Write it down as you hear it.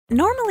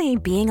Normally,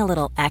 being a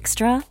little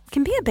extra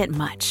can be a bit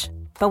much,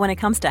 but when it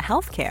comes to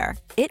healthcare,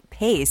 it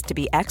pays to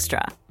be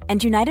extra.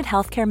 And United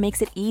Healthcare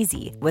makes it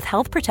easy with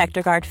Health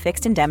Protector Guard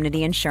fixed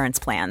indemnity insurance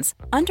plans.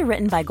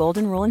 Underwritten by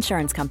Golden Rule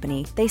Insurance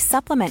Company, they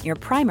supplement your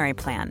primary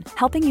plan,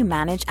 helping you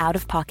manage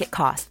out-of-pocket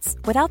costs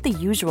without the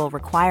usual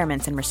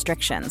requirements and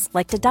restrictions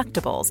like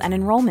deductibles and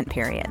enrollment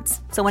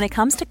periods. So when it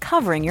comes to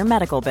covering your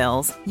medical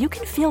bills, you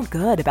can feel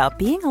good about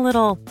being a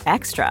little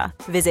extra.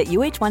 Visit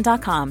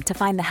uh1.com to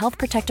find the Health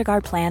Protector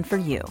Guard plan for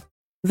you.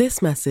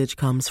 This message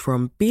comes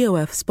from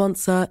BOF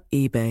sponsor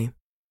eBay.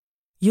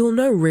 You'll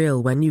know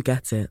real when you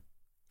get it.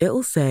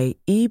 It'll say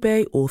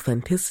eBay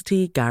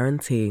Authenticity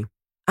Guarantee.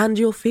 And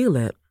you'll feel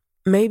it.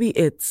 Maybe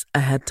it's a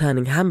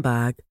head-turning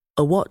handbag,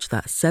 a watch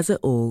that says it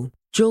all,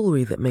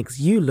 jewelry that makes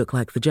you look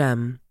like the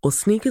gem, or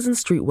sneakers and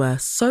streetwear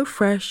so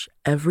fresh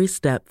every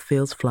step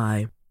feels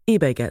fly.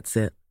 eBay gets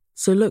it.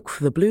 So look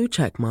for the blue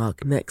check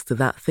mark next to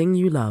that thing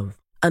you love.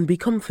 And be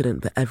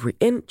confident that every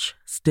inch,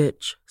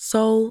 stitch,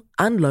 sole,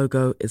 and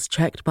logo is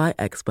checked by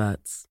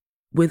experts.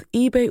 With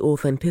eBay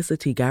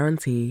Authenticity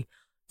Guarantee,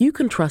 you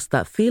can trust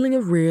that feeling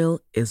of real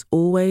is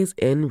always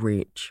in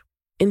reach.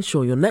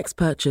 Ensure your next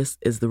purchase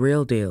is the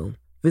real deal.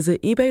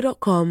 Visit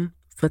eBay.com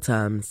for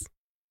terms.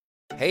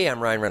 Hey, I'm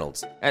Ryan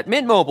Reynolds. At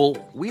Mint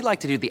Mobile, we like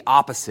to do the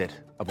opposite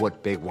of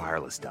what Big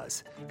Wireless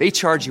does. They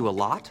charge you a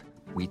lot,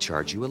 we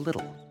charge you a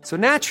little. So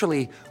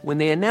naturally, when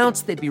they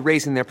announced they'd be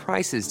raising their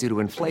prices due to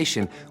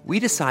inflation, we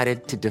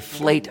decided to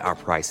deflate our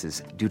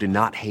prices due to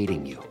not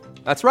hating you.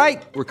 That's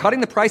right. We're cutting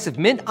the price of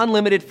Mint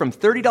Unlimited from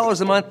 $30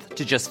 a month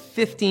to just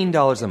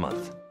 $15 a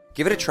month.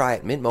 Give it a try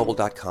at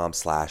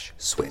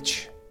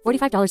mintmobile.com/switch.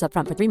 $45 up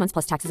front for 3 months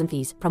plus taxes and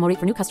fees. Promo rate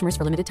for new customers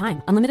for limited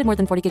time. Unlimited more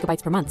than 40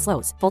 gigabytes per month.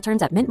 Slows full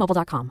terms at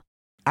mintmobile.com.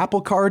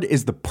 Apple Card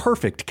is the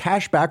perfect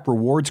cashback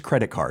rewards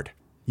credit card.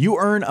 You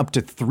earn up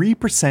to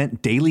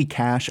 3% daily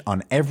cash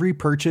on every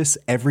purchase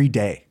every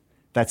day.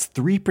 That's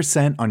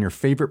 3% on your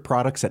favorite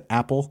products at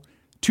Apple,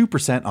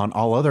 2% on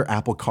all other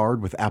Apple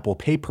Card with Apple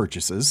Pay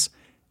purchases,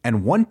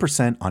 and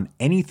 1% on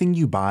anything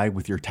you buy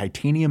with your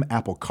titanium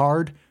Apple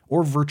Card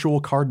or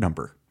virtual card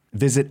number.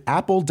 Visit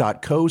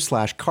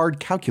apple.co/card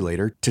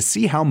calculator to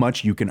see how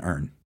much you can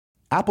earn.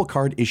 Apple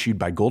Card issued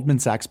by Goldman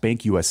Sachs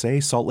Bank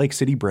USA, Salt Lake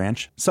City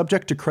branch,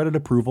 subject to credit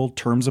approval,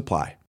 terms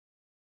apply.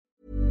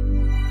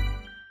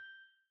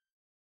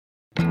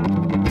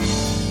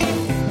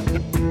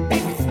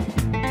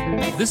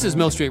 This is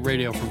Mill Street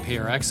Radio from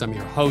PRX. I'm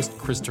your host,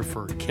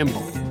 Christopher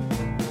Kimball.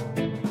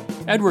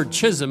 Edward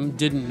Chisholm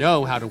didn't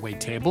know how to wait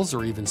tables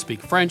or even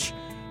speak French,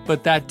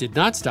 but that did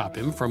not stop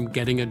him from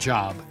getting a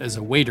job as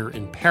a waiter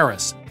in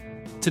Paris.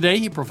 Today,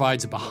 he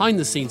provides a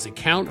behind-the-scenes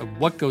account of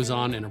what goes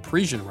on in a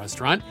Parisian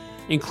restaurant,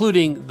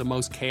 including the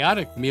most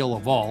chaotic meal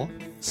of all,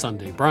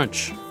 Sunday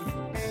brunch.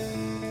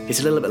 It's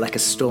a little bit like a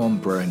storm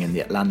brewing in the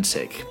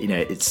Atlantic. You know,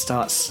 it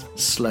starts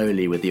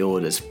slowly with the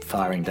orders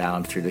firing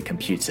down through the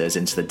computers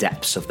into the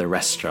depths of the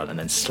restaurant, and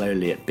then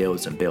slowly it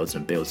builds and builds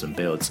and builds and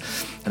builds,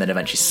 and then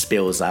eventually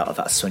spills out of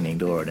that swinging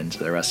door and into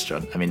the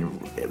restaurant. I mean,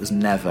 it was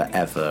never,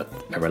 ever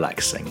a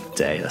relaxing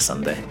day, a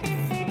Sunday.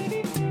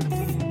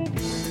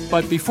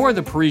 But before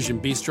the Parisian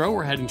bistro,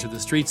 we're heading to the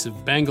streets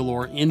of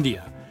Bangalore,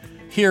 India.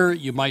 Here,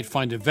 you might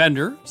find a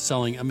vendor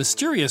selling a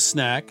mysterious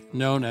snack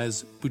known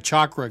as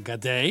Bhuchakra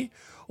Gade,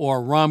 or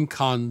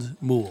Ramkand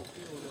Mool.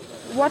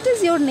 What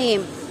is your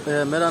name?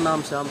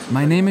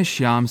 My name is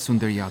Shyam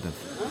Sundar Yadav.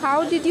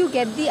 How did you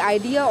get the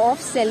idea of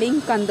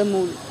selling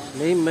Kandamool?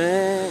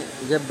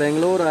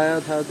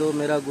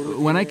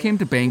 When I came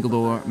to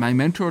Bangalore, my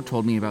mentor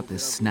told me about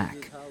this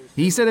snack.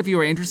 He said if you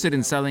are interested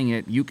in selling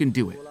it, you can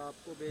do it.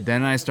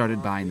 Then I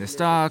started buying the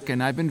stock,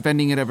 and I've been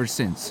vending it ever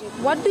since.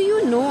 What do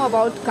you know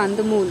about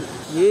Kandamool?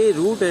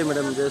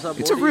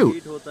 It's a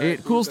root.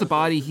 It cools the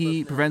body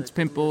heat, prevents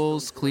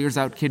pimples, clears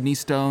out kidney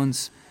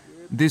stones.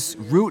 This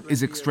root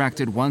is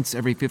extracted once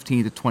every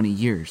 15 to 20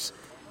 years.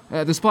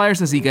 The supplier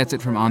says he gets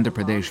it from Andhra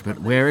Pradesh, but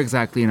where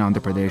exactly in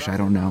Andhra Pradesh, I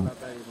don't know.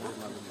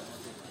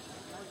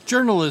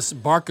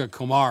 Journalist Barka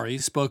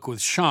Kumari spoke with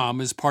Shyam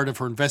as part of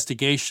her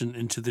investigation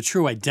into the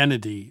true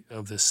identity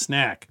of this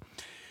snack.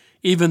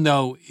 Even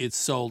though it's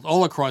sold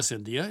all across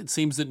India, it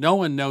seems that no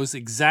one knows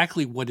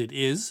exactly what it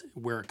is,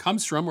 where it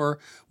comes from, or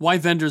why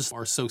vendors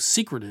are so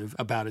secretive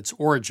about its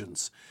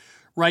origins.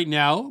 Right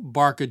now,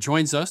 Barka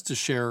joins us to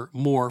share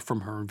more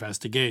from her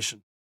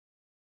investigation.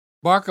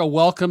 Barka,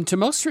 welcome to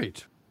Mill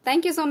Street.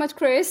 Thank you so much,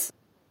 Chris.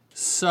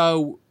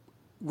 So,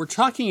 we're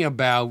talking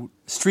about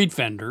street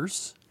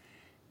vendors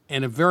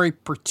and a very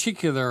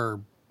particular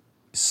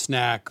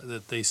snack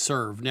that they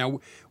serve. Now,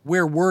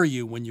 where were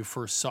you when you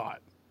first saw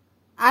it?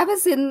 I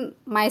was in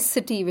my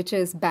city, which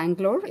is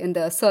Bangalore, in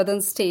the southern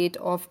state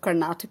of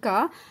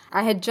Karnataka.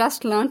 I had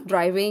just learned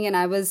driving and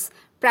I was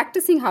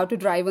practicing how to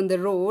drive on the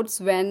roads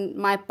when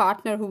my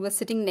partner, who was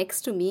sitting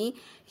next to me,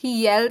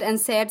 he yelled and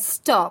said,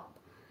 "Stop."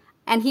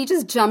 And he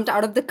just jumped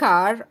out of the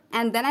car.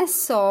 And then I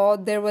saw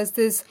there was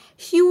this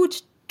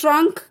huge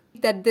trunk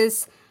that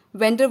this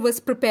vendor was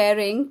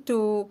preparing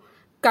to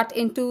cut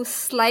into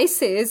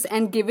slices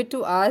and give it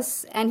to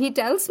us. And he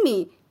tells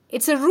me,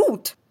 it's a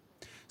root.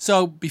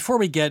 So before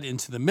we get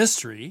into the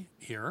mystery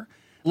here,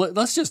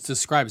 let's just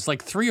describe it. It's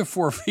like 3 or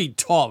 4 feet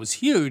tall. It was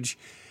huge.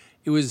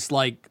 It was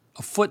like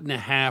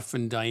 1.5 feet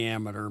in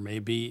diameter,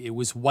 maybe. It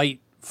was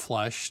white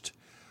fleshed,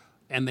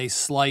 and they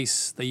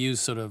use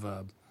sort of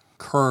a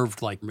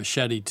curved like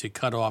machete to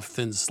cut off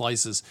thin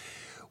slices.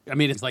 I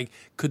mean, it's like,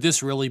 could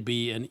this really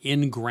be an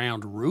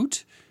in-ground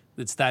root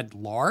that's that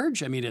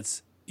large? I mean,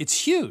 it's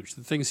huge.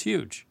 The thing's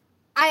huge.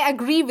 I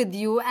agree with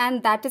you,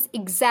 and that is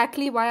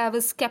exactly why I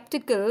was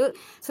skeptical.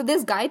 So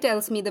this guy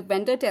tells me, the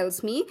vendor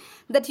tells me,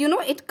 that,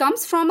 it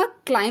comes from a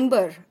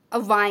climber, a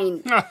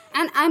vine.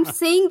 And I'm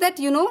saying that,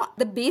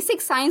 the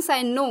basic science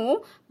I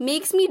know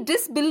makes me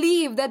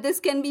disbelieve that this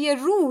can be a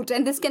root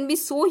and this can be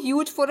so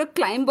huge for a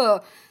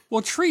climber.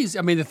 Well, trees,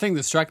 I mean, the thing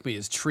that struck me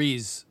is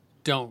trees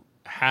don't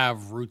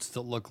have roots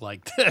that look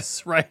like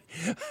this, right?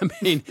 I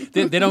mean,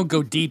 they don't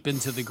go deep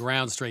into the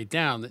ground straight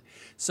down.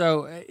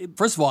 So,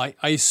 first of all,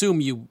 I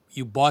assume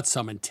you bought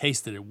some and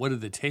tasted it. What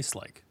did it taste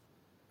like?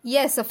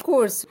 Yes, of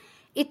course.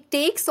 It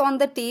takes on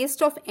the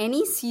taste of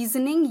any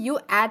seasoning you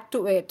add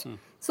to it.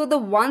 So the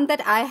one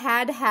that I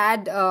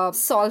had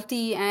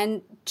salty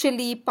and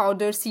chili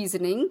powder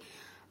seasoning.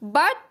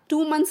 But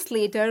 2 months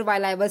later,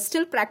 while I was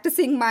still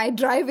practicing my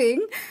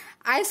driving,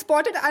 I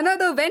spotted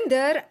another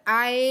vendor.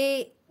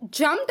 I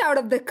jumped out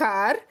of the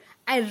car.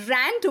 I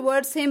ran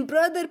towards him.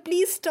 Brother,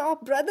 please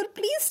stop. Brother,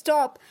 please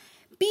stop.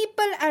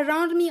 People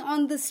around me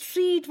on the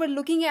street were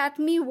looking at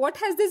me. What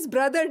has this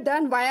brother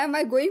done? Why am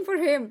I going for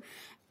him?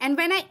 And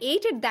when I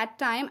ate it that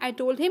time, I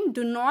told him,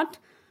 do not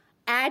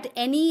add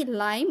any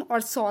lime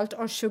or salt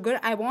or sugar.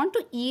 I want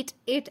to eat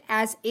it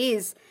as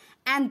is.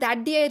 And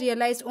that day I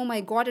realized, oh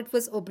my God, it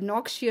was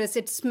obnoxious.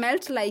 It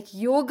smelled like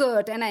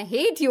yogurt and I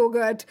hate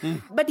yogurt.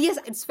 But yes,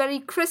 it's very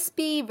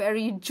crispy,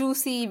 very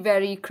juicy,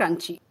 very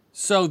crunchy.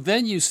 So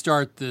then you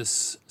start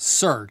this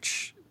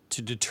search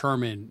to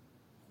determine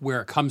where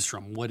it comes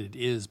from, what it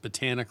is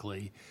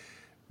botanically.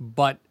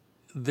 But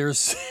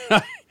this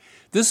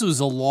was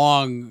a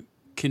long,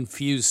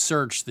 confused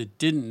search that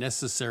didn't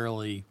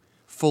necessarily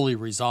fully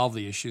resolve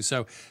the issue.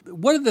 So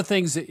one of the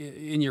things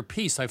in your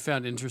piece I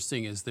found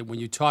interesting is that when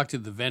you talk to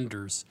the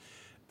vendors,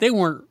 they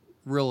weren't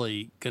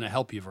really going to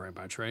help you very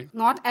much, right?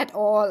 Not at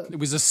all. It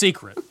was a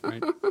secret,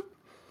 right?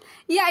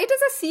 Yeah, it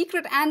is a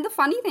secret. And the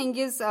funny thing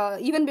is,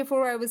 even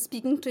before I was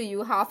speaking to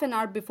you, half an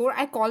hour before,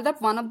 I called up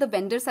one of the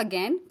vendors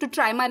again to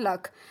try my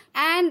luck.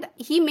 And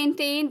he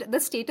maintained the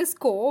status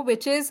quo,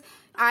 which is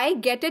I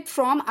get it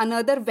from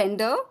another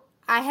vendor.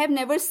 I have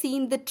never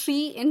seen the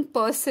tree in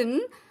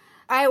person.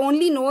 I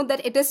only know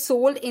that it is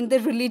sold in the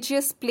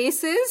religious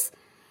places.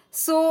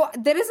 So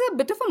there is a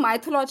bit of a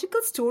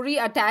mythological story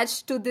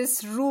attached to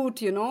this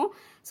root,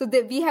 So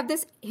we have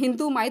this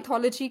Hindu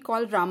mythology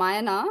called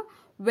Ramayana,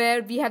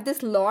 where we have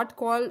this lord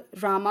called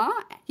Rama.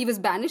 He was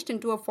banished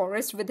into a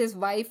forest with his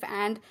wife,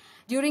 and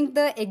during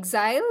the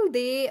exile,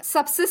 they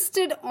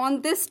subsisted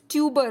on this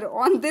tuber,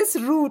 on this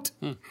root.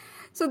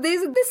 So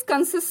there's this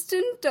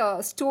consistent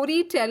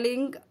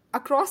storytelling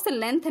across the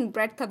length and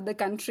breadth of the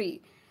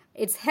country.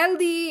 It's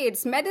healthy,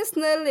 it's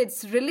medicinal,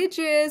 it's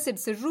religious,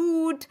 it's a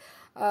root.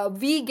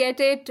 We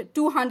get it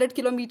 200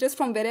 kilometers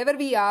from wherever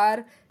we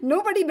are.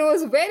 Nobody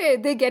knows where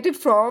they get it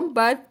from,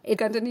 but it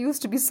continues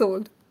to be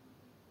sold.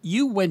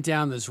 You went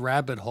down this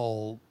rabbit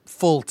hole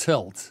full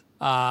tilt.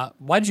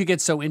 Why did you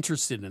get so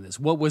interested in this?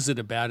 What was it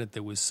about it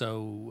that was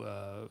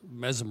so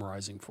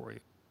mesmerizing for you?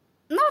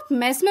 Not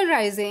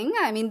mesmerizing.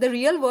 I mean, the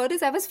real word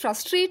is I was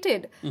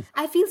frustrated.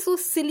 I feel so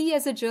silly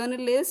as a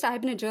journalist.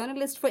 I've been a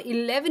journalist for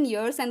 11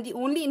 years and the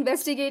only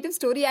investigative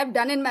story I've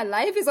done in my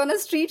life is on a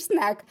street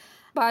snack.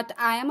 But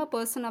I am a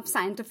person of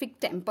scientific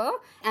temper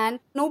and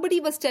nobody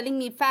was telling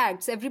me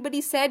facts.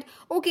 Everybody said,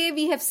 okay,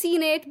 we have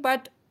seen it,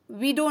 but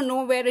we don't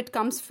know where it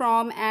comes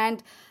from.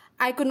 And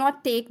I could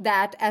not take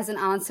that as an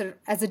answer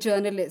as a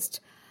journalist.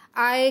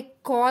 I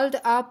called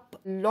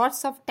up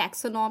lots of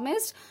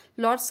taxonomists,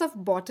 lots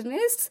of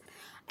botanists,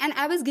 and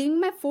I was giving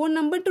my phone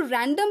number to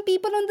random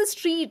people on the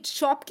street,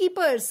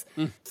 shopkeepers,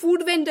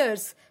 food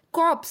vendors,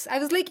 cops. I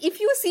was like, if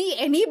you see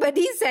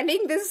anybody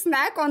selling this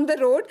snack on the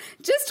road,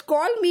 just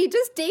call me,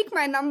 just take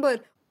my number.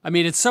 I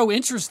mean, it's so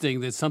interesting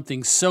that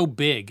something so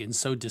big and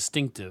so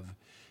distinctive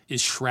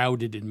is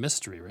shrouded in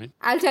mystery, right?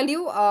 I'll tell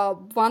you,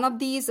 one of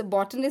these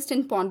botanists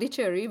in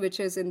Pondicherry, which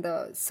is in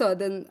the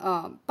southern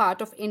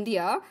part of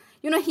India,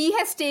 he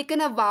has taken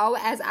a vow,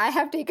 as I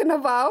have taken a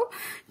vow,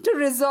 to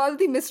resolve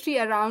the mystery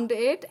around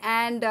it.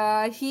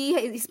 And he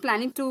is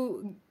planning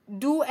to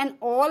do an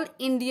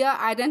all-India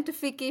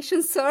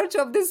identification search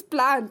of this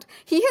plant.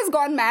 He has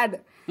gone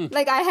mad,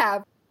 like I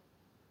have.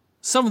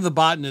 Some of the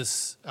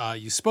botanists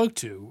you spoke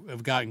to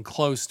have gotten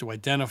close to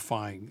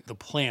identifying the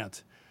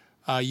plant.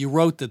 You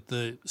wrote that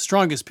the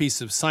strongest piece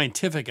of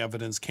scientific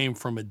evidence came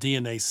from a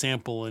DNA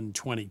sample in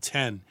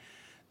 2010.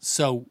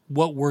 So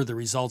what were the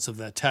results of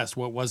that test?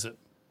 What was it?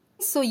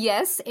 So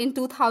yes, in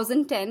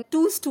 2010,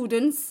 2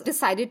 students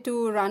decided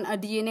to run a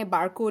DNA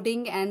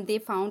barcoding and they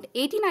found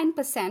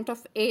 89%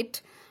 of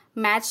it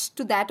matched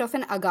to that of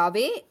an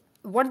agave.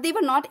 What they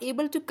were not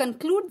able to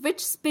conclude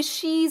which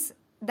species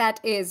that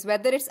is,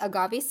 whether it's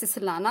Agave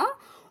siciliana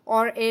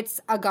or it's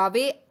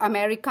agave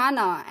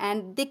americana.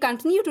 And they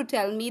continue to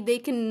tell me they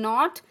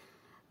cannot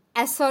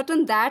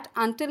ascertain that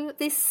until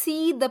they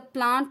see the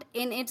plant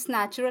in its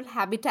natural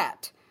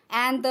habitat.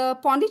 And the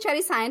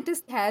Pondicherry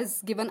scientist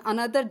has given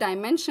another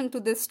dimension to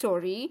this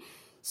story.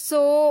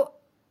 So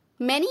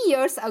many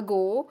years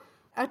ago,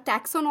 a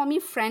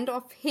taxonomy friend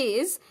of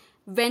his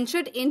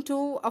ventured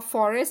into a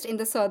forest in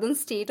the southern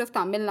state of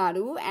Tamil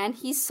Nadu, and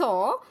he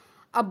saw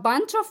a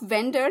bunch of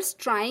vendors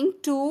trying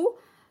to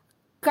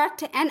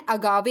cut an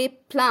agave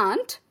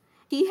plant.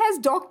 He has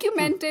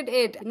documented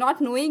it, not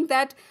knowing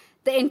that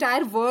the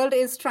entire world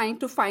is trying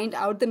to find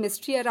out the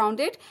mystery around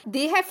it.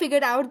 They have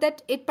figured out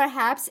that it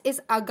perhaps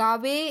is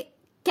agave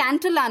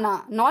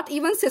cantillana, not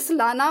even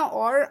Cisalana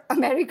or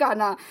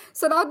Americana.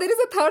 So now there is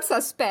a third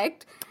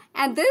suspect.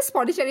 And this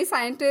Pondicherry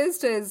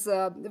scientist is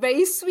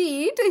very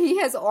sweet. He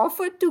has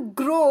offered to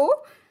grow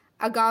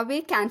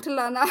agave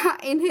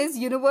cantillana in his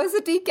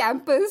university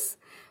campus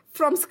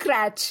from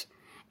scratch.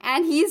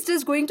 And he's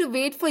just going to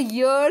wait for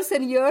years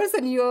and years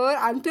and years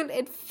until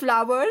it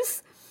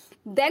flowers,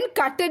 then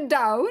cut it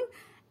down,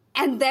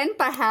 and then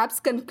perhaps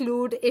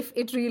conclude if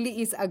it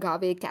really is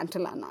agave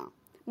cantillana.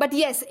 But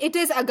yes, it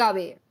is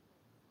agave.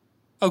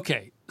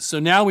 Okay, so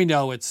now we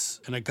know it's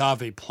an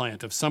agave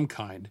plant of some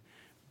kind.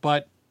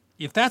 But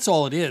if that's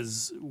all it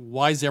is,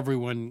 why is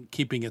everyone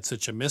keeping it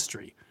such a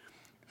mystery?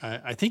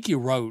 I think you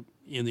wrote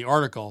in the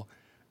article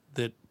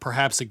that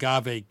perhaps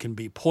agave can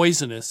be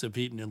poisonous if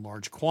eaten in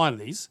large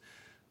quantities.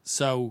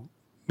 So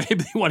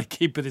maybe they want to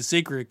keep it a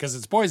secret because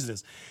it's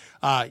poisonous.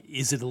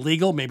 Is it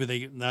illegal? Maybe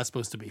they're not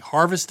supposed to be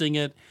harvesting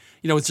it.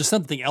 Is there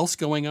something else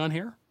going on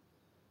here?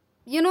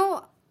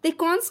 They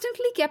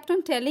constantly kept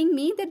on telling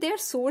me that they're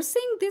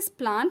sourcing this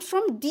plant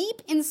from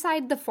deep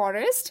inside the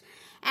forest.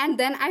 And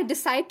then I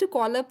decide to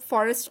call up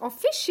forest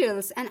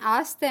officials and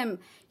ask them,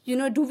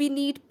 do we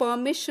need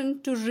permission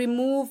to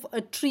remove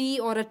a tree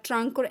or a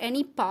trunk or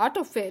any part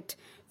of it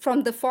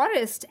from the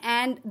forest?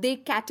 And they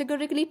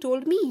categorically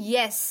told me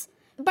yes.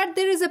 But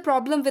there is a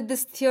problem with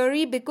this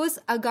theory because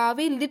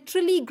agave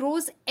literally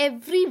grows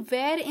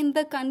everywhere in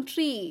the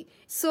country.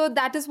 So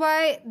that is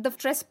why the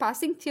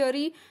trespassing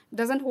theory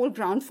doesn't hold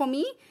ground for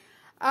me.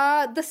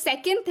 The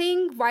second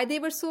thing, why they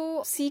were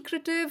so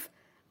secretive,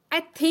 I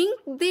think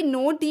they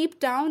know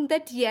deep down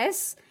that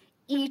yes,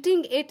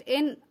 eating it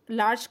in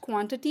large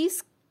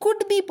quantities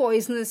could be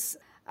poisonous.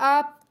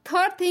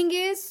 Third thing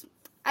is,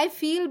 I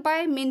feel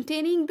by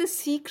maintaining the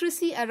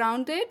secrecy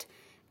around it,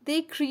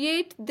 they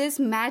create this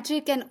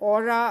magic and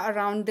aura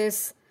around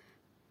this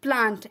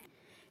plant.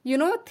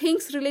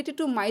 Things related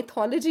to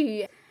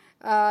mythology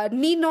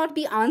need not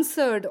be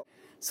answered.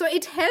 So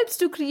it helps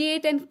to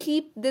create and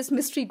keep this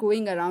mystery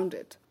going around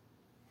it.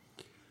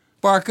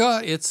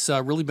 Barkha, it's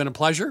really been a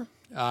pleasure.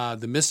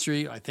 The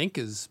mystery, I think,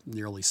 is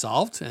nearly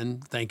solved,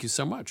 and thank you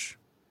so much.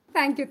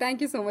 Thank you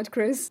so much,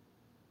 Chris.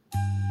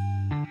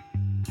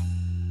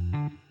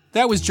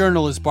 That was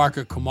journalist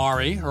Barkha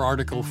Kumari. Her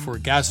article for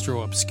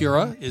Gastro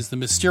Obscura is the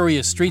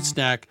mysterious street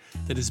snack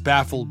that has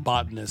baffled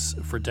botanists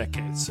for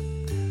decades.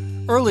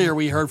 Earlier,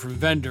 we heard from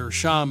vendor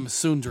Sham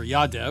Sundar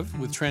Yadev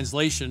with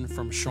translation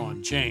from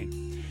Sean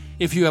Jane.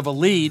 If you have a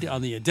lead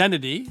on the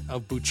identity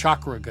of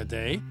Bhuchakra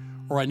Gade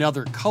or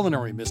another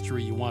culinary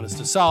mystery you want us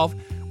to solve,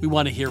 we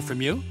want to hear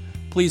from you.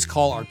 Please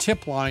call our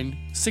tip line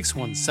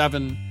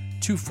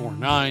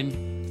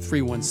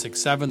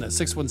 617-249-3167. That's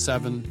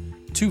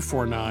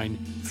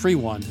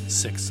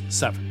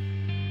 617-249-3167.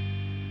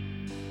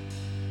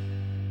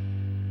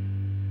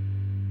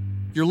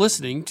 You're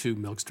listening to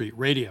Milk Street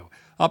Radio.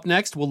 Up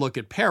next, we'll look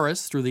at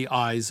Paris through the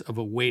eyes of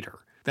a waiter.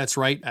 That's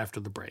right after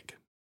the break.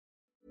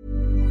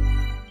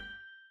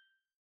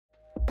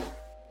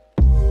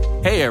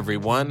 Hey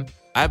everyone,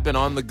 I've been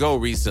on the go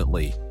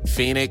recently.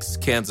 Phoenix,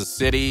 Kansas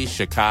City,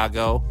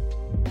 Chicago.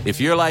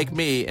 If you're like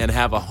me and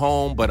have a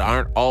home but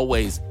aren't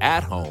always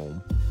at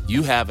home,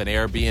 you have an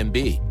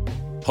Airbnb.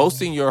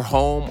 Hosting your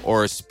home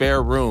or a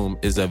spare room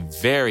is a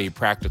very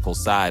practical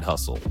side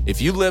hustle.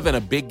 If you live in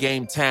a big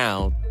game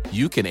town,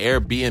 you can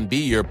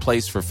Airbnb your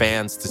place for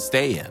fans to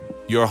stay in.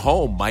 Your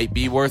home might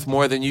be worth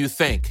more than you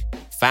think.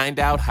 Find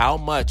out how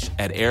much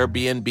at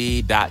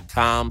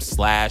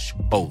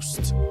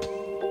airbnb.com/host.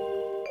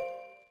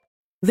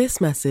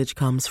 This message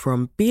comes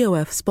from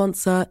BOF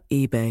sponsor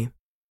eBay.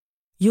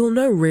 You'll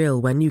know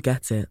real when you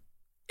get it.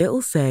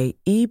 It'll say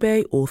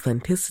eBay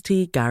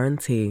Authenticity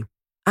Guarantee.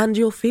 And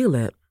you'll feel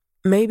it.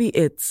 Maybe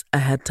it's a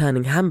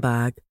head-turning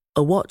handbag,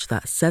 a watch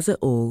that says it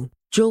all,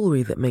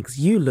 jewelry that makes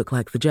you look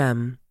like the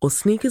gem, or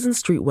sneakers and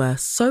streetwear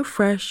so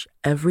fresh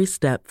every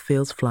step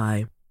feels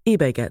fly.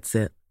 eBay gets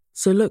it.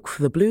 So look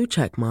for the blue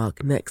check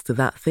mark next to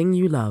that thing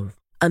you love.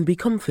 And be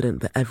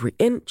confident that every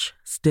inch,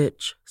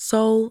 stitch,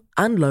 sole,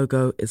 and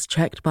logo is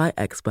checked by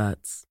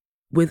experts.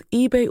 With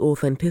eBay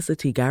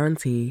Authenticity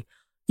Guarantee,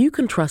 you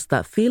can trust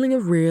that feeling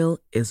of real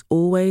is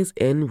always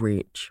in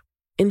reach.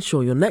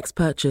 Ensure your next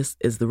purchase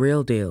is the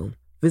real deal.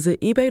 Visit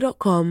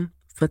eBay.com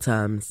for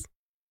terms.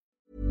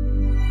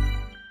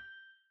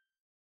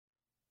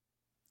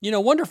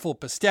 Wonderful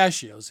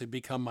pistachios have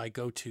become my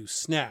go-to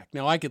snack.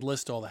 Now, I could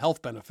list all the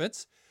health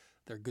benefits,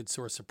 They're a good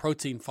source of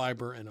protein,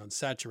 fiber, and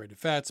unsaturated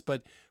fats.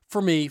 But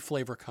for me,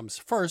 flavor comes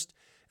first,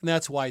 and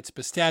that's why it's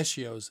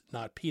pistachios,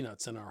 not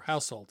peanuts, in our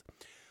household.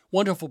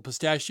 Wonderful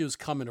pistachios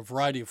come in a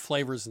variety of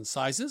flavors and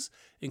sizes,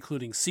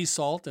 including sea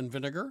salt and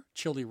vinegar,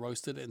 chili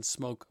roasted, and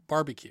smoke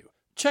barbecue.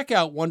 Check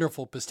out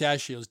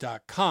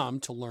wonderfulpistachios.com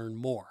to learn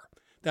more.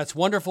 That's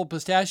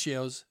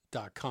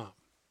wonderfulpistachios.com.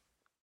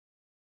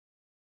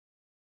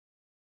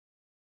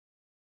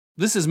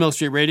 This is Milk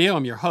Street Radio.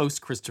 I'm your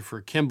host,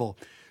 Christopher Kimball.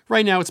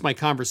 Right now, it's my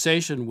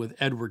conversation with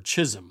Edward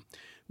Chisholm.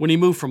 When he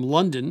moved from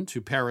London to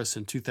Paris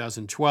in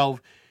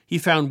 2012, he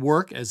found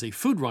work as a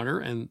food runner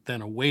and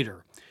then a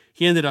waiter.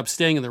 He ended up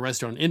staying in the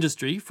restaurant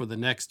industry for the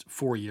next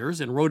 4 years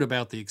and wrote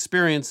about the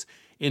experience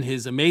in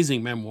his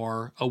amazing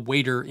memoir, A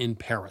Waiter in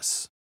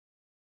Paris.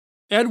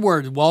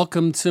 Edward,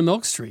 welcome to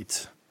Milk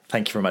Street.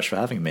 Thank you very much for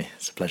having me.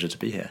 It's a pleasure to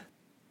be here.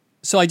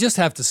 So I just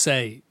have to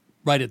say,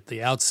 right at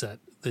the outset,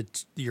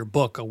 that your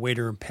book, A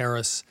Waiter in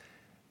Paris,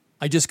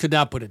 I just could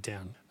not put it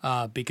down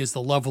because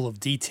the level of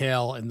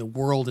detail and the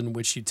world in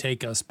which you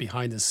take us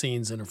behind the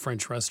scenes in a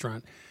French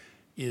restaurant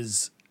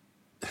is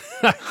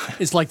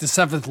it's like the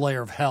seventh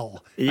layer of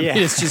hell. Yeah. I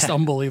mean, it's just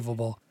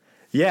unbelievable.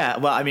 Yeah,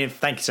 well, I mean,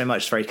 thank you so much.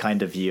 It's very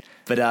kind of you.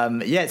 But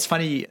yeah, it's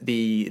funny.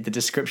 The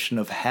description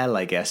of hell,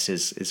 I guess,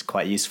 is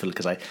quite useful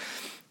because I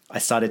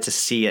started to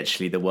see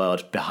actually the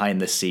world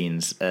behind the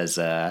scenes as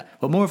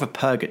more of a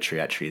purgatory.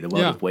 Actually, the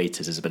world of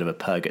waiters is a bit of a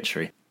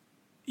purgatory.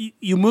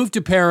 You moved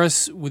to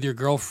Paris with your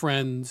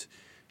girlfriend.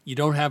 You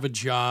don't have a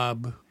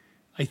job.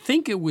 I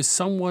think it was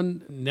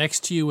someone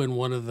next to you in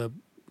one of the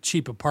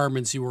cheap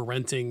apartments you were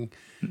renting.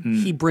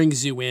 Mm-hmm. He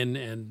brings you in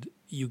and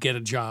you get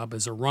a job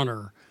as a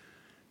runner.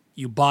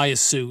 You buy a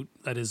suit,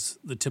 that is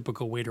the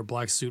typical waiter,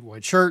 black suit,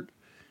 white shirt.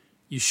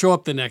 You show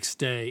up the next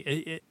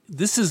day.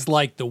 This is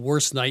like the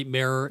worst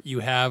nightmare you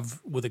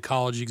have with a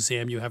college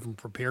exam you haven't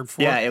prepared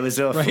for. Yeah, it was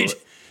awful. Right?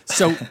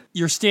 So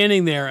you're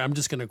standing there, I'm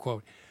just going to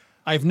quote,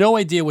 I have no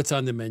idea what's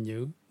on the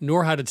menu,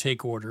 nor how to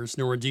take orders,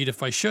 nor indeed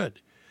if I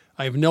should.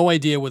 I have no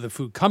idea where the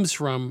food comes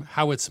from,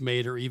 how it's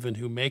made, or even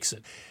who makes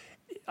it.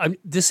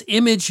 This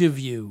image of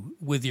you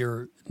with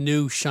your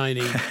new,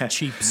 shiny,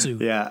 cheap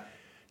suit,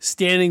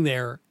 standing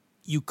there,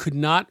 you could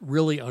not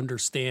really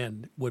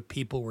understand what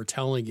people were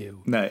telling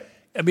you. No.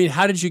 I mean,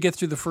 how did you get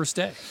through the first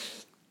day?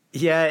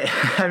 Yeah,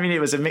 I mean, it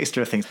was a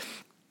mixture of things.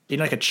 You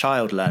know, like a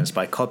child learns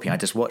by copying. I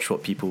just watched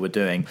what people were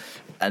doing,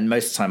 and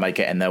most of the time I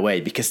get in their way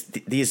because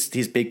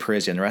these big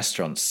Parisian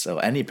restaurants,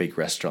 or any big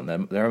restaurant, they're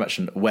very much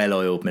a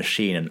well-oiled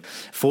machine. And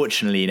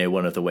fortunately, you know,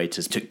 one of the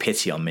waiters took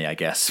pity on me, I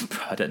guess.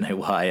 I don't know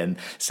why, and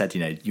said, you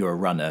know, you're a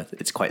runner.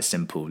 It's quite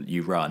simple.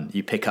 You run.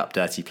 You pick up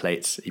dirty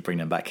plates, you bring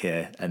them back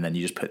here, and then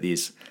you just put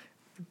these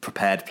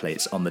prepared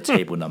plates on the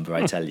table number,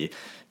 I tell you.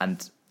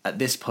 And at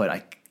this point,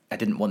 I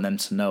didn't want them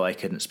to know I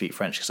couldn't speak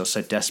French because I was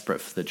so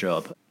desperate for the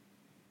job.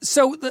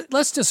 So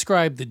let's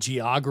describe the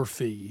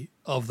geography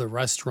of the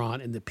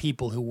restaurant and the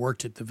people who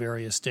worked at the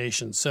various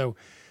stations. So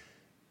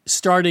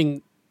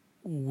starting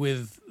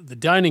with the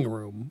dining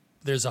room,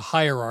 there's a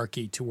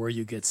hierarchy to where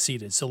you get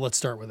seated. So let's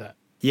start with that.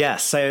 Yeah,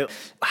 so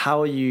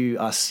how you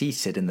are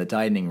seated in the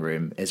dining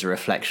room is a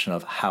reflection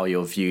of how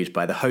you're viewed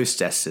by the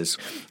hostesses.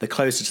 The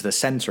closer to the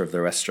center of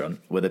the restaurant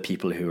were the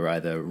people who were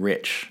either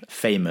rich,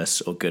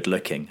 famous, or good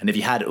looking. And if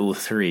you had all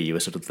three, you were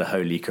sort of the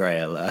holy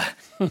grail.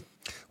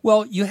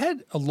 Well, you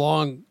had a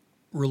long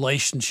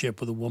relationship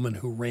with a woman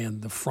who ran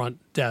the front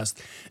desk,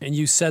 and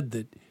you said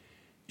that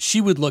she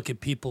would look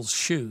at people's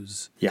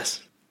shoes.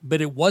 Yes.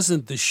 But it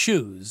wasn't the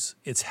shoes,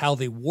 it's how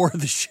they wore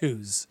the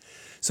shoes.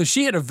 So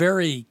she had a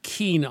very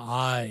keen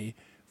eye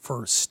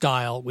for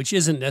style, which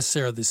isn't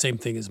necessarily the same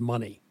thing as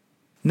money.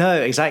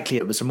 No, exactly.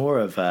 It was more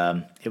of,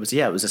 it was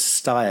a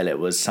style. It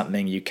was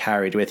something you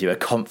carried with you, a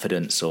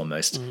confidence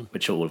almost,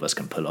 which all of us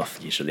can pull off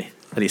usually,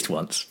 at least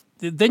once.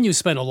 Then you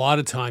spent a lot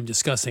of time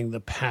discussing the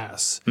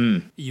pass.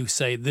 You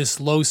say this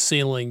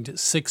low-ceilinged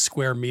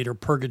 6-square-meter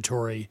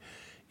purgatory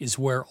is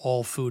where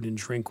all food and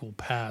drink will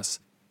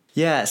pass.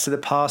 Yeah, so the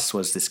pass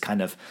was this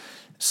kind of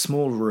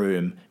small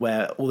room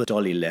where all the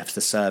dolly lifts,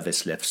 the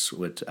service lifts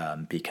would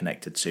be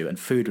connected to, and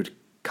food would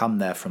come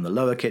there from the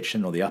lower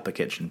kitchen or the upper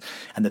kitchen.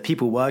 And the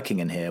people working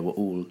in here were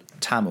all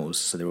Tamils,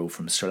 so they were all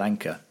from Sri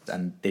Lanka,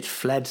 and they'd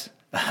fled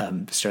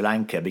Sri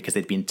Lanka because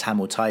they'd been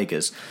Tamil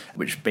Tigers,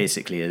 which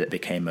basically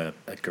became a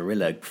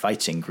guerrilla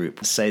fighting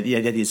group. So yeah,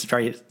 they're these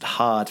very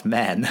hard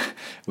men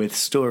with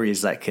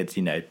stories that could,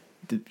 you know,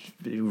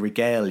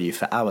 regale you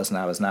for hours and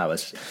hours and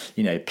hours,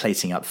 you know,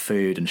 plating up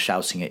food and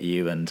shouting at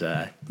you and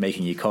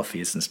making you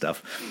coffees and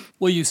stuff.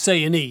 Well, you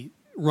say any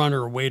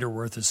runner or waiter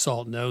worth of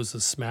salt knows a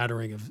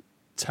smattering of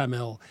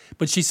Tamil,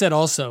 but she said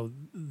also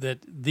that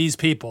these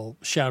people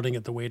shouting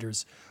at the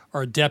waiters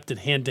are adept at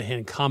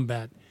hand-to-hand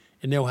combat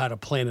and know how to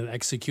plan and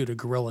execute a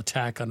guerrilla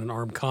attack on an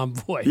armed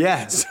convoy.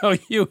 Yeah. So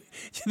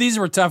these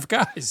were tough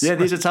guys. Yeah,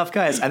 these are tough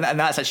guys. And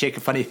that's actually a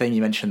funny thing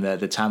you mentioned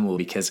the Tamil,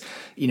 because,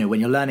 you know, when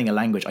you're learning a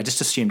language, I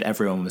just assumed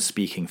everyone was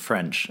speaking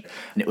French.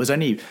 And it was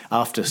only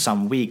after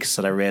some weeks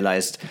that I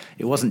realized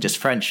it wasn't just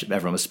French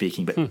everyone was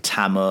speaking, but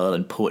Tamil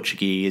and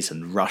Portuguese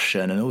and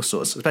Russian and all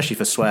sorts, especially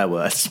for swear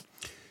words.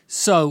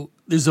 So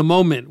There's a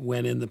moment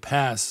when in the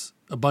past,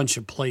 a bunch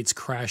of plates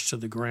crash to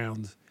the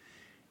ground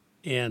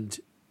and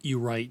you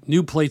write,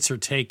 new plates are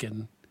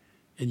taken,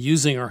 and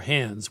using our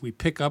hands, we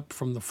pick up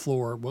from the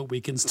floor what we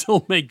can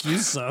still make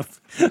use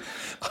of.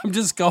 I'm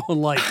just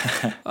going like,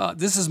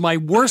 this is my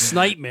worst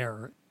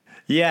nightmare.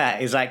 Yeah,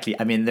 exactly.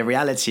 I mean, the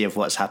reality of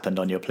what's happened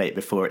on your plate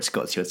before it's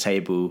got to your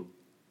table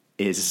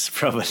is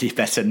probably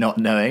better not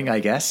knowing,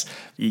 I guess.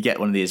 You get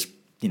one of these,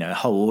 a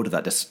whole order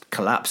that just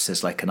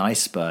collapses like an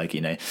iceberg,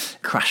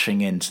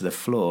 crashing into the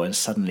floor, and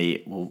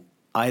suddenly, well,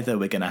 either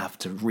we're going to have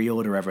to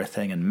reorder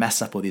everything and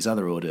mess up all these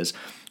other orders,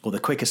 or the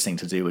quickest thing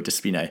to do would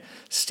just,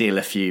 steal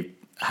a few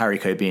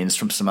haricot beans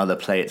from some other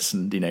plates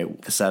and,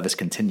 the service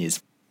continues.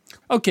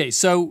 Okay,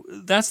 so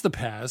that's the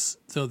pass.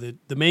 So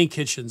the main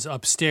kitchen's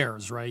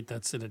upstairs, right?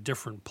 That's in a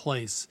different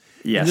place.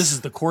 Yes. And this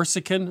is the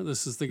Corsican?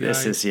 This is the guy?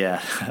 This is,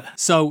 yeah.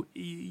 So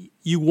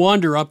you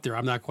wander up there.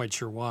 I'm not quite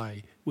sure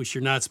why, which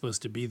you're not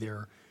supposed to be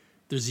there.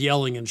 There's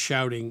yelling and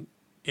shouting.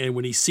 And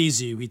when he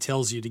sees you, he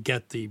tells you to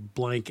get the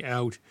blank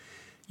out.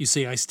 You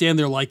say, I stand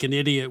there like an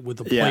idiot with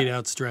the plate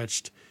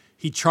outstretched.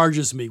 He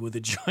charges me with a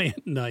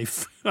giant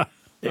knife.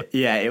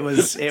 Yeah, it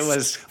was.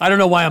 I don't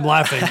know why I'm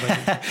laughing.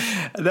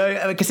 But.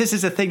 No, because this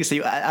is the thing.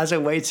 So as a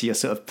waiter, you're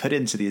sort of put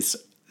into these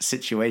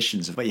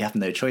situations where you have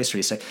no choice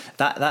really. So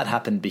that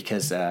happened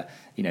because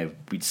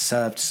we'd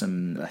served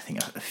some, I think,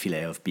 a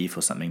filet of beef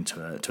or something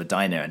to a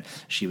diner, and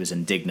she was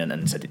indignant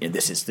and said,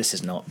 "This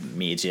is not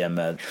medium."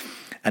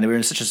 And we were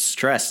in such a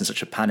stress and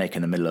such a panic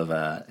in the middle of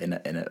in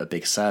a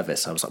big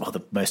service. I was like, well,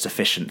 the most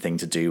efficient thing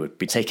to do would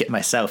be take it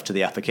myself to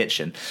the upper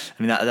kitchen.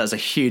 I mean, that was a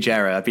huge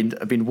error. I've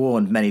been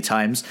warned many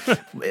times.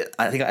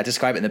 I think I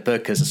describe it in the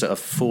book as a sort of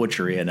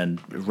forgery in a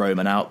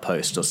Roman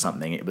outpost or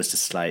something. It was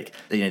just like,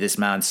 this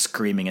man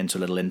screaming into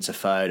a little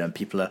interphone and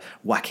people are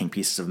whacking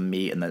pieces of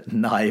meat and the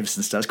knives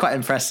and stuff. It's quite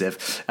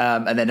impressive.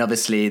 And then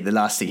obviously the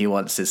last thing he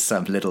wants is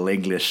some little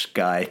English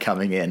guy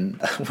coming in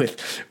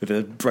with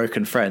a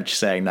broken French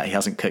saying that he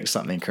hasn't cooked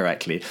something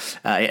correctly,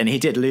 and he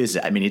did lose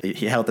it. I mean,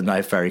 he held the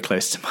knife very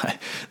close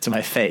to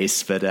my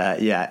face, but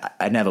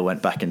I never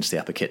went back into the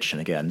upper kitchen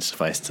again,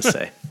 suffice to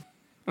say.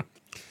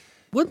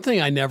 One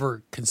thing I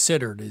never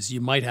considered is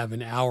you might have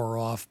an hour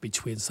off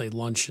between, say,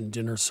 lunch and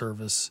dinner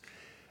service,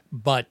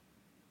 but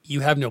you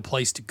have no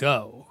place to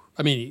go.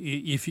 I mean,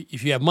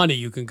 if you have money,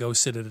 you can go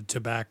sit at a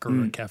tobacco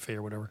or a cafe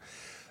or whatever,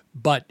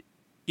 but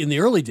in the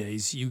early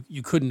days,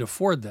 you couldn't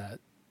afford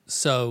that.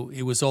 So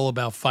it was all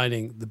about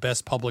finding the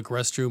best public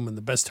restroom and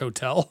the best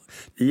hotel.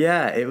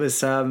 Yeah, it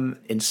was.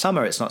 In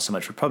summer, it's not so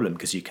much of a problem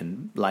because you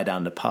can lie down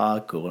in the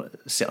park or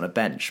sit on a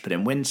bench. But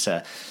in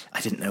winter,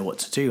 I didn't know what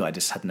to do. I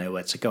just had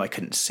nowhere to go. I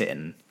couldn't sit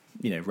in,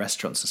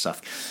 restaurants and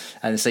stuff.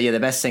 And so, the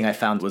best thing I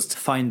found was to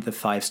find the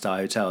 5-star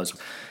hotels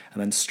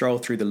and then stroll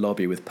through the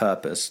lobby with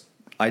purpose.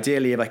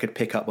 Ideally, if I could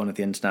pick up one of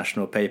the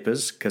international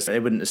papers, because they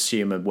wouldn't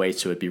assume a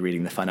waiter would be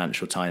reading the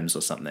Financial Times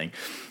or something.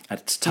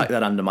 I'd tuck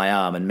that under my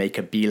arm and make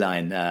a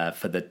beeline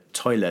for the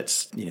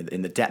toilets,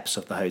 in the depths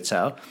of the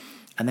hotel.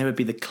 And they would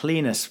be the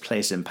cleanest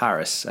place in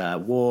Paris.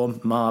 Warm,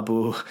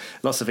 marble,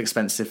 lots of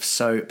expensive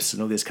soaps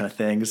and all these kind of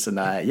things. And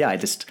I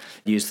just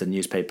used the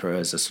newspaper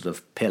as a sort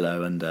of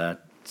pillow and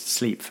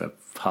sleep for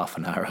half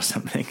an hour or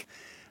something.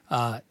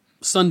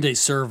 Sunday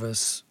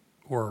service,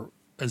 or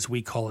as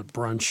we call it,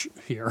 brunch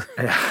here.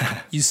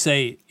 You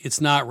say it's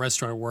not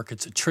restaurant work,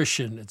 it's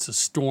attrition, it's a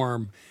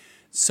storm.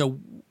 So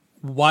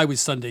why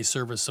was Sunday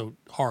service so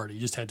hard? You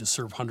just had to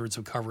serve hundreds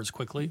of covers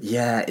quickly?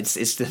 Yeah, it's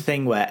the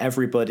thing where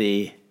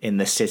everybody in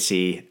the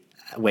city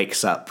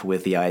wakes up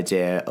with the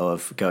idea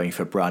of going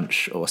for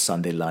brunch or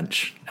Sunday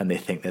lunch, and they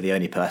think they're the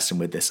only person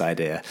with this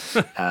idea.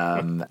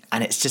 And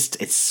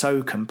it's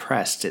so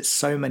compressed. It's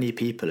so many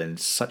people in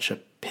such a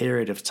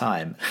period of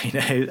time,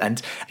 and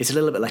it's a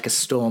little bit like a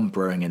storm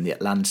brewing in the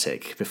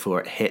Atlantic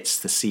before it hits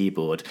the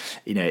seaboard.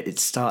 It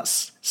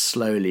starts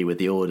slowly with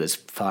the orders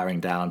firing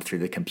down through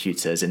the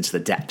computers into the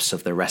depths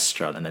of the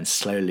restaurant, and then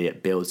slowly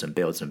it builds and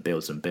builds and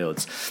builds and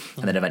builds,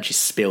 and then eventually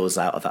spills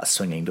out of that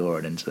swinging door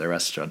and into the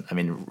restaurant. I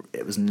mean,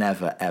 it was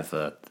never,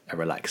 ever a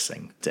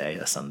relaxing day,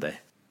 a Sunday.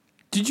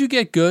 Did you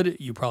get good?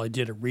 You probably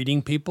did at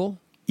reading people.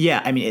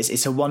 Yeah, I mean,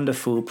 it's a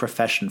wonderful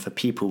profession for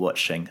people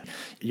watching.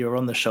 You're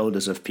on the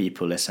shoulders of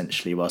people,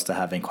 essentially, whilst they're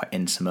having quite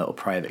intimate or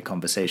private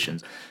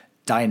conversations.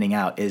 Dining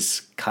out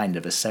is kind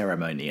of a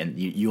ceremony, and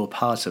you're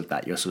part of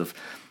that. You're sort of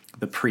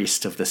the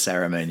priest of the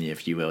ceremony,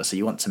 if you will. So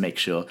you want to make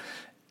sure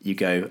you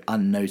go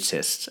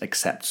unnoticed,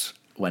 except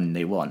when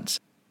they want.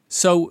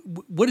 So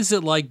what is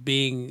it like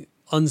being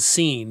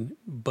unseen,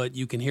 but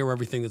you can hear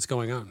everything that's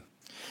going on?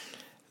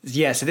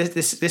 Yeah, so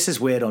this is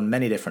weird on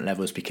many different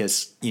levels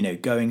because,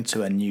 going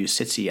to a new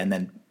city and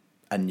then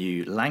a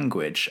new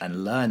language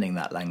and learning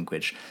that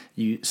language,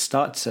 you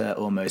start to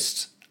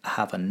almost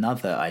have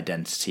another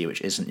identity which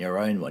isn't your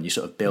own one. You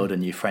sort of build a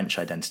new French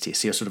identity.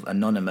 So you're sort of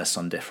anonymous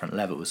on different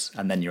levels,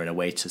 and then you're in a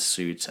waiter's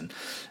suit and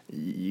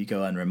you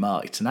go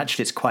unremarked. And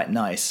actually it's quite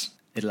nice.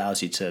 It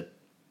allows you to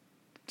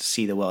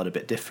see the world a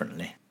bit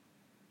differently.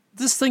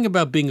 This thing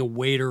about being a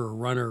waiter or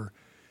runner,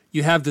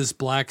 you have this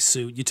black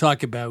suit. You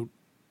talk about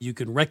you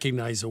can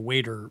recognize a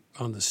waiter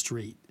on the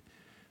street.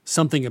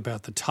 Something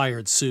about the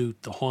tired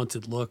suit, the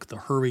haunted look, the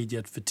hurried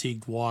yet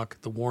fatigued walk,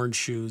 the worn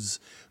shoes,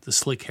 the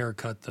slick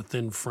haircut, the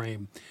thin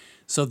frame.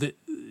 So that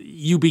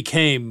you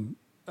became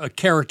a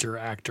character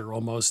actor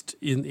almost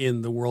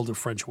in the world of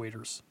French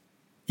waiters.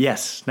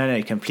 Yes,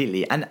 no,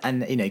 completely. And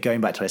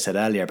going back to what I said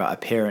earlier about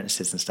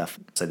appearances and stuff.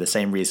 So the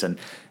same reason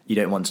you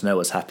don't want to know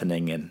what's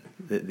happening in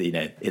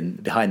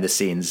behind the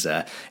scenes.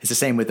 It's the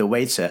same with the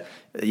waiter.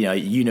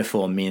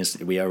 Uniform means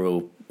that we are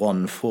all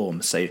one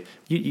form. So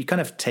you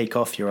kind of take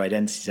off your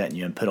identity, don't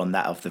you, and put on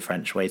that of the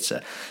French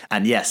waiter.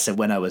 And yes, so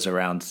when I was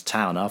around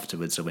town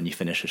afterwards, or when you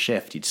finish a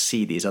shift, you'd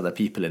see these other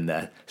people in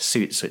their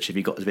suits, which if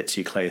you got a bit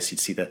too close, you'd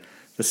see the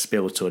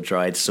spilt or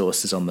dried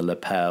sauces on the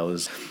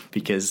lapels,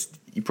 because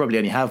you probably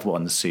only have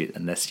one suit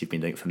unless you've been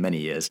doing it for many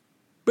years.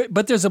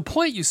 But there's a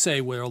point, you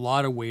say, where a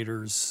lot of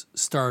waiters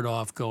start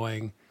off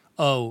going,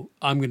 oh,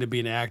 I'm going to be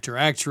an actor,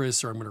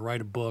 actress, or I'm going to write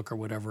a book or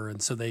whatever.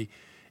 And so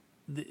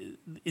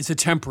it's a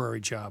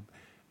temporary job.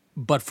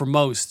 But for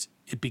most,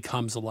 it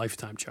becomes a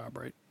lifetime job,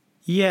 right?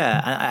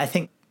 Yeah, I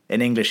think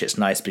in English it's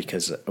nice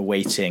because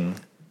waiting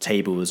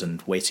tables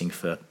and waiting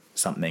for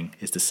something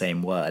is the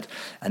same word.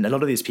 And a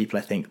lot of these people,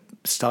 I think,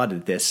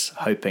 started this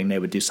hoping they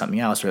would do something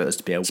else, whether it was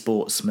to be a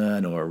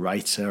sportsman or a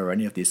writer or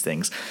any of these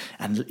things.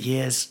 And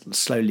years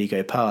slowly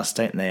go past,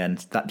 don't they? And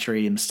that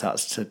dream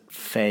starts to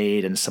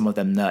fade, and some of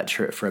them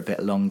nurture it for a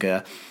bit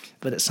longer.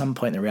 But at some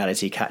point, the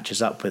reality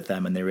catches up with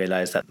them and they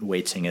realize that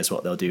waiting is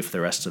what they'll do for the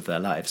rest of their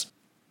lives.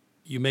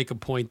 You make a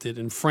point that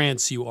in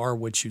France, you are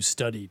what you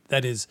studied.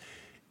 That is,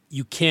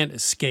 you can't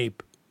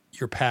escape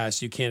your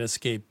past. You can't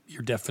escape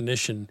your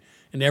definition.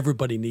 And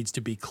everybody needs to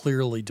be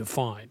clearly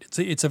defined.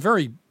 It's a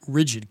very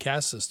rigid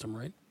caste system,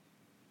 right?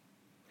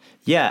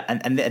 Yeah,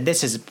 and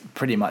this is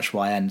pretty much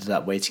why I ended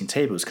up waiting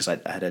tables, because I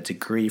had a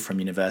degree from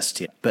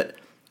university. But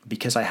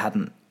because I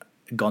hadn't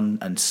gone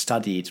and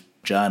studied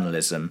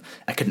journalism,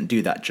 I couldn't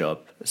do that job.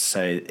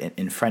 So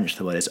in French,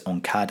 the word is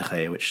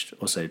encadrer, which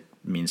also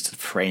means to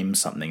frame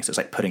something. So it's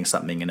like putting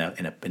something in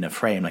a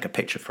frame, like a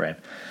picture frame.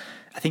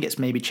 I think it's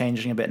maybe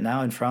changing a bit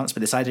now in France,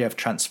 but this idea of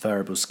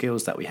transferable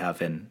skills that we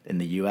have in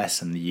the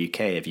US and the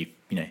UK, if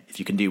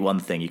you can do one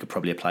thing, you could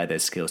probably apply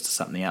those skills to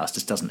something else,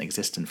 just doesn't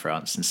exist in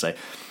France. And so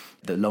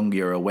the longer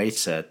you're a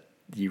waiter,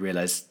 you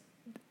realize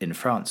in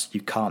France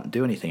you can't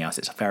do anything else.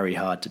 It's very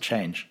hard to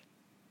change.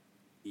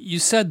 You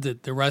said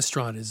that the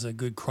restaurant is a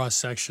good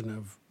cross-section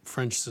of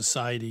French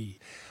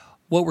society.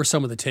 What were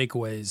some of the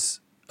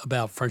takeaways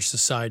about French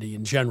society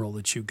in general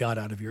that you got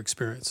out of your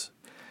experience?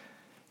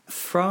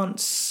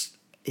 France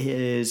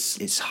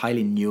it's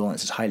highly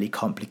nuanced, it's highly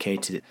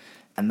complicated.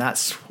 And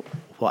that's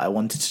what I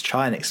wanted to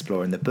try and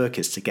explore in the book,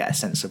 is to get a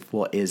sense of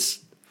what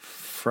is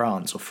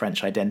France or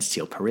French identity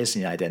or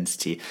Parisian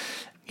identity,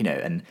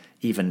 and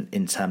even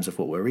in terms of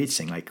what we're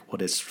eating, like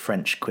what is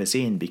French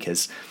cuisine?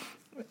 Because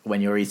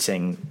when you're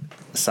eating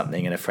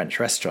something in a French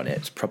restaurant,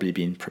 it's probably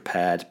been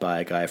prepared by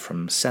a guy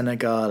from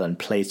Senegal and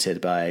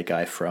plated by a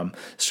guy from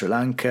Sri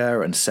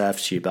Lanka and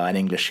served to you by an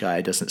English guy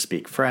who doesn't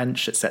speak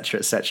French, etc.,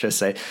 etc.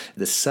 So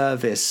the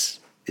service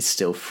is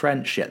still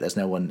French, yet there's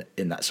no one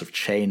in that sort of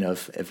chain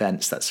of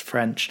events that's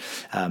French.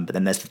 But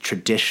then there's the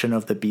tradition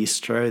of the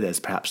bistro, there's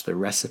perhaps the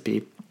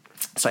recipe.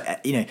 So,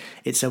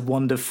 it's a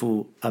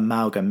wonderful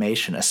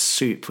amalgamation, a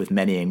soup with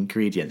many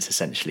ingredients,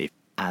 essentially.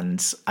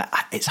 And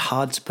it's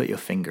hard to put your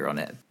finger on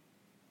it.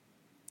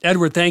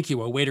 Edward, thank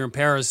you. A Waiter in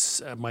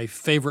Paris, my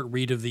favorite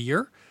read of the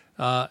year.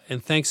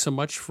 And thanks so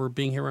much for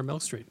being here on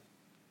Milk Street.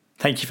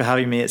 Thank you for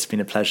having me. It's been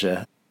a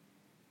pleasure.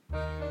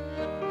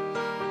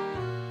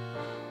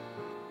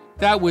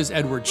 That was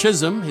Edward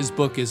Chisholm. His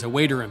book is A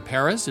Waiter in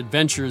Paris,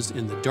 Adventures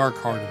in the Dark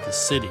Heart of the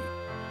City.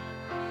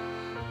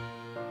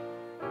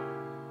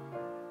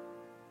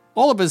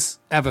 All of us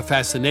have a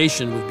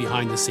fascination with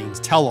behind-the-scenes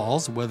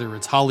tell-alls, whether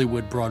it's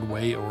Hollywood,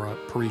 Broadway, or a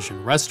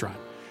Parisian restaurant.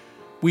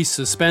 We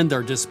suspend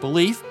our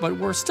disbelief, but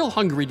we're still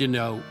hungry to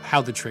know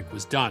how the trick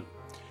was done.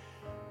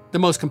 The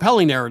most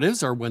compelling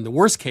narratives are when the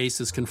worst case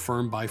is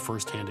confirmed by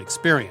first-hand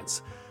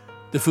experience.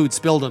 The food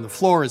spilled on the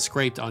floor is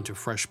scraped onto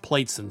fresh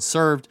plates and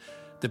served.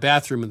 The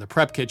bathroom in the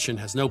prep kitchen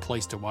has no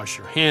place to wash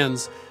your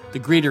hands. The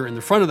greeter in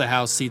the front of the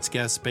house seats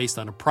guests based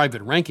on a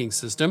private ranking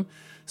system.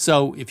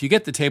 So if you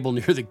get the table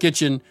near the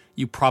kitchen,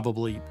 you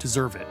probably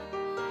deserve it.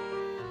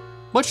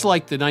 Much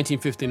like the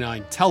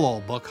 1959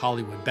 tell-all book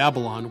Hollywood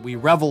Babylon, we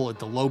revel at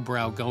the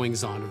lowbrow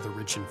goings-on of the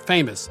rich and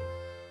famous.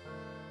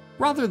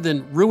 Rather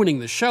than ruining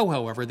the show,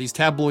 however, these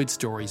tabloid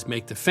stories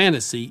make the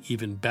fantasy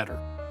even better.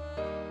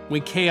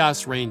 When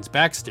chaos reigns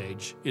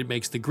backstage, it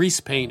makes the grease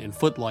paint and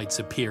footlights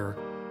appear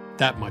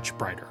that much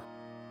brighter.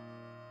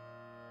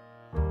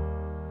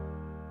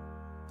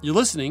 You're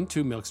listening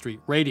to Milk Street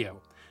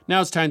Radio. Now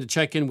it's time to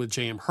check in with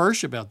J.M.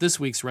 Hirsch about this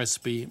week's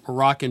recipe,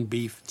 Moroccan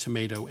beef,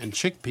 tomato, and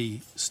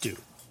chickpea stew.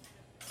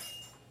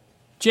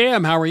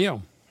 J.M., how are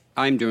you?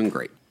 I'm doing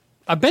great.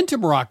 I've been to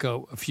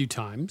Morocco a few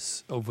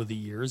times over the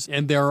years,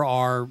 and there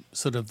are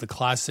sort of the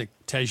classic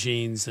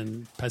tagines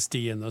and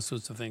pastilla and those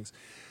sorts of things.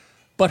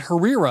 But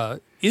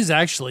harira is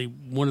actually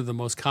one of the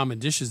most common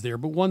dishes there,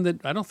 but one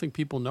that I don't think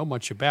people know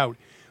much about.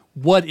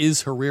 What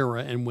is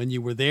harira? And when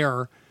you were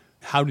there,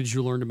 How did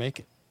you learn to make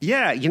it?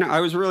 Yeah, I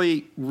was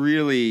really,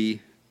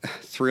 really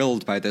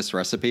thrilled by this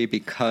recipe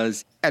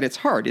because at its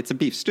heart, it's a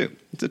beef stew.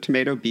 It's a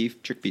tomato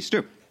beef chickpea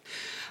stew.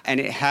 And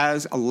it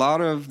has a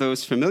lot of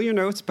those familiar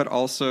notes, but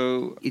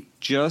also it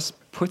just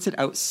puts it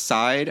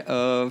outside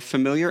of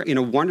familiar in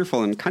a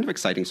wonderful and kind of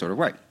exciting sort of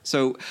way.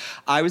 So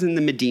I was in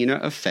the Medina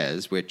of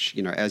Fez, which,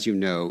 as you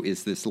know,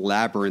 is this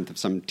labyrinth of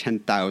some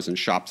 10,000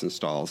 shops and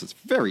stalls. It's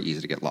very easy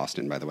to get lost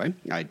in, by the way.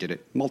 I did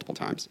it multiple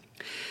times.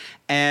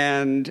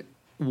 And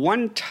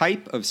one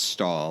type of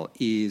stall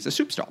is a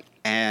soup stall,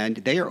 and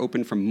they are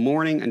open from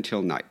morning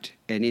until night.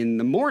 And in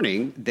the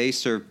morning, they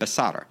serve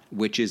basara,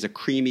 which is a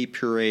creamy,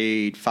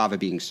 pureed fava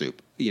bean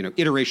soup,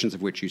 iterations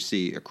of which you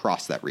see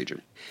across that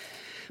region.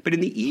 But in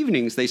the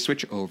evenings, they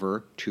switch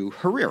over to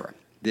harira,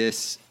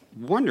 this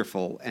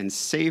wonderful and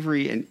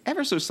savory and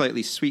ever so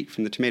slightly sweet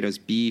from the tomatoes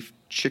beef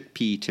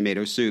chickpea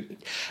tomato soup.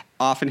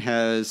 Often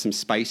has some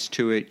spice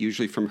to it,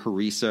 usually from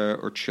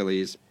harissa or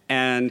chilies.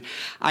 And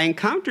I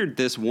encountered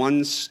this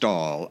one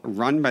stall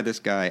run by this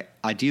guy,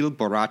 Adil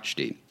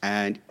Borachdi,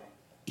 and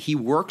he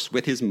works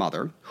with his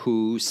mother,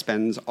 who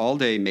spends all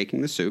day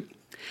making the soup,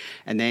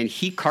 and then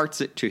he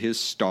carts it to his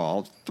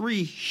stall,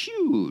 3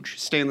 huge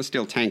stainless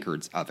steel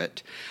tankards of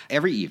it,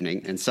 every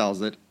evening and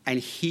sells it. And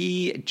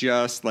he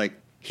just,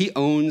 he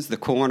owns the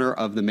corner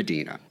of the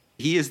Medina.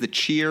 He is the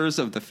Cheers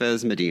of the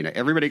Fez Medina.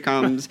 Everybody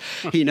comes,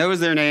 he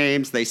knows their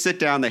names, they sit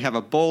down, they have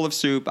a bowl of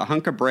soup, a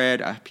hunk of bread,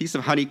 a piece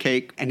of honey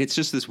cake, and it's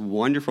just this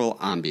wonderful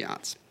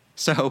ambiance.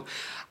 So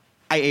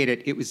I ate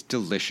it. It was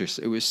delicious.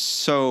 It was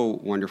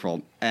so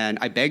wonderful. And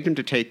I begged him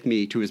to take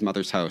me to his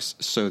mother's house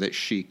so that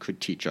she could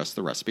teach us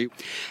the recipe.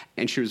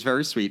 And she was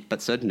very sweet,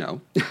 but said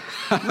no.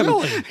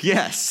 Really?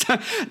 Yes.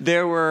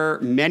 There were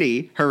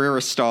many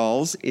harira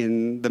stalls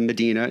in the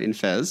Medina in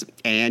Fez,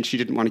 and she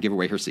didn't want to give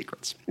away her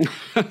secrets.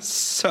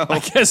 So I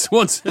guess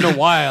once in a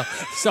while,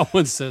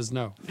 someone says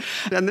no.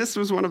 And this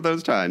was one of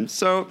those times.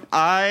 So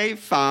I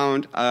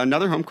found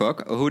another home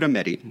cook, Huda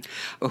Mehdi,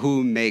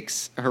 who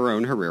makes her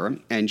own harira,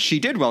 and she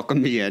did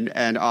welcome me in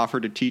and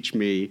offered to teach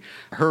me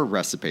her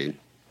recipe.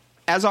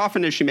 As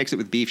often as she makes it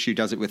with beef, she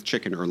does it with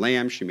chicken or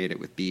lamb. She made it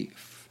with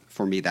beef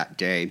for me that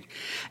day.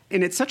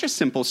 And it's such a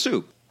simple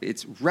soup.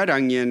 It's red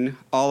onion,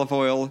 olive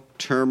oil,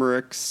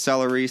 turmeric,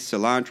 celery,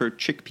 cilantro,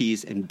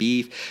 chickpeas, and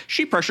beef.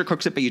 She pressure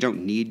cooks it, but you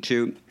don't need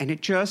to. And it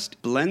just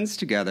blends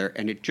together,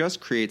 and it just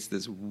creates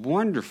this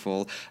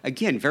wonderful,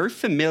 again, very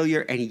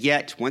familiar, and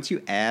yet once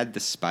you add the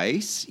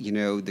spice,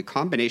 the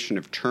combination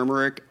of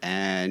turmeric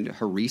and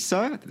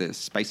harissa, the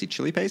spicy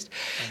chili paste,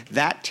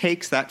 that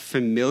takes that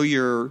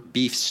familiar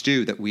beef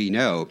stew that we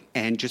know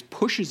and just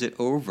pushes it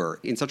over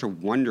in such a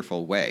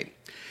wonderful way.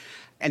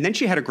 And then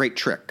she had a great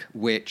trick,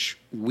 which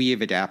we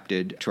have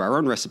adapted to our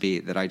own recipe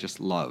that I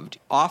just loved.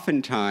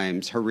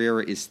 Oftentimes,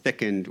 harira is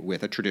thickened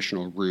with a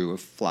traditional roux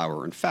of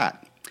flour and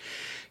fat.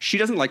 She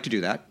doesn't like to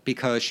do that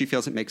because she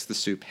feels it makes the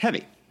soup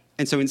heavy.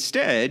 And so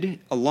instead,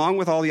 along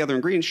with all the other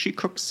ingredients, she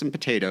cooks some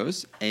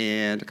potatoes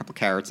and a couple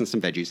carrots and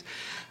some veggies.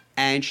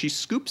 And she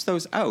scoops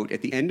those out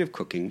at the end of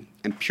cooking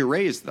and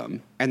purees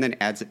them and then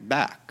adds it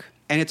back.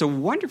 And it's a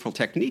wonderful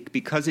technique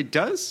because it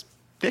does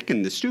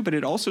thicken the stew, but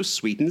it also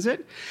sweetens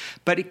it,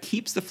 but it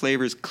keeps the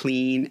flavors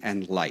clean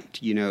and light.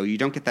 You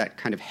don't get that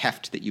kind of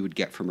heft that you would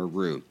get from a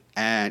roux.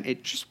 And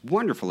it just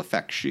wonderful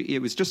effect. It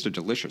was just a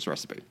delicious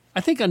recipe. I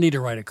think I need to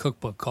write a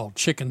cookbook called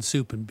Chicken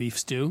Soup and Beef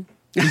Stew,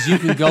 because you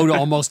can go to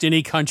almost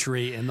any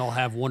country and they'll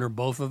have one or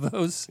both of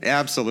those.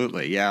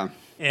 Absolutely, yeah.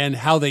 And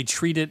how they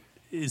treat it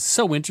is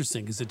so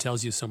interesting because it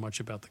tells you so much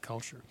about the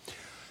culture.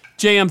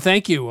 JM,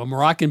 thank you. A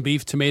Moroccan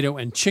beef, tomato,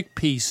 and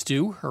chickpea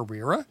stew,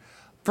 harira.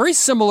 Very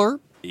similar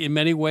in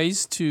many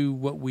ways to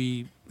what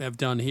we have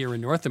done here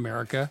in North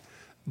America,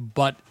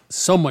 but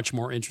so much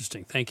more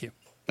interesting. Thank you.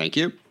 Thank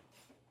you.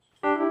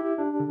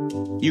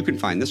 You can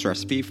find this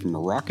recipe for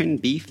Moroccan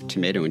beef,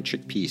 tomato, and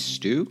chickpea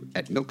stew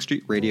at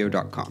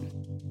milkstreetradio.com.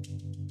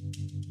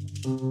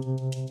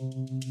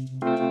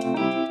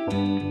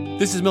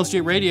 This is Milk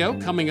Street Radio.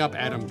 Coming up,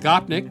 Adam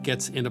Gopnik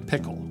gets in a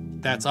pickle.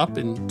 That's up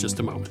in just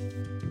a moment.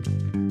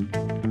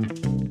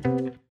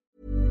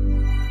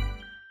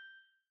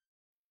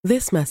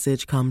 This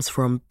message comes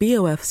from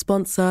BOF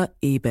sponsor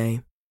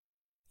eBay.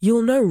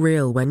 You'll know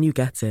real when you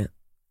get it.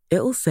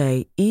 It'll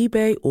say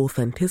eBay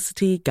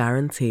Authenticity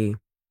Guarantee.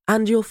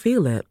 And you'll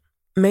feel it.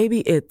 Maybe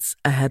it's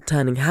a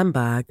head-turning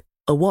handbag,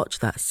 a watch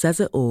that says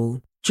it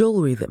all,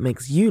 jewelry that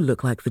makes you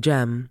look like the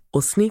gem,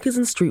 or sneakers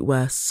and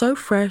streetwear so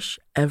fresh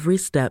every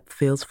step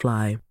feels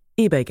fly.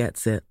 eBay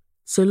gets it.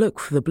 So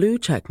look for the blue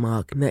check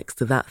mark next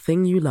to that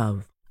thing you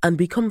love. And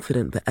be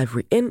confident that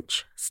every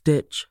inch,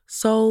 stitch,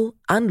 sole,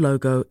 and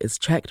logo is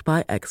checked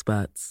by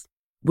experts.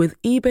 With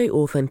eBay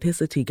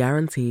Authenticity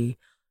Guarantee,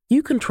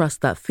 you can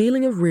trust that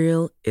feeling of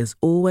real is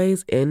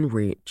always in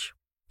reach.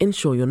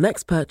 Ensure your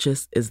next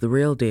purchase is the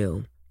real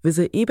deal.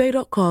 Visit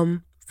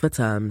ebay.com for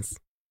terms.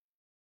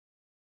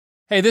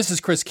 Hey, this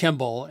is Chris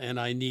Kimball, and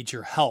I need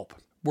your help.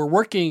 We're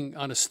working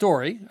on a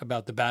story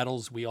about the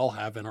battles we all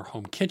have in our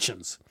home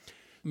kitchens.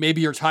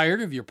 Maybe you're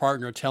tired of your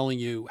partner telling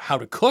you how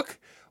to cook,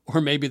 or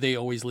maybe they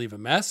always leave a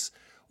mess,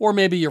 Or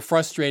maybe you're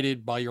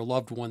frustrated by your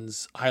loved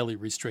one's highly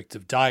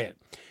restrictive diet.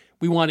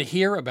 We want to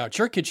hear about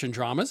your kitchen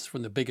dramas,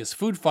 from the biggest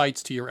food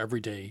fights to your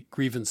everyday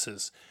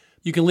grievances.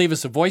 You can leave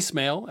us a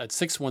voicemail at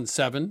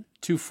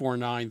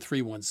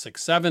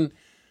 617-249-3167,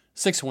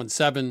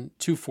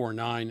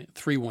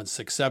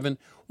 617-249-3167,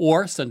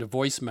 or send a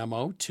voice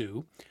memo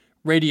to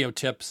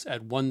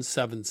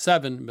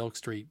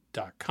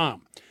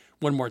radiotips@177milkstreet.com.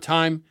 One more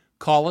time,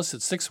 call us at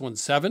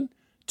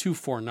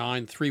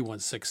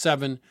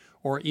 617-249-3167,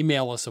 or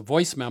email us a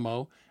voice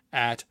memo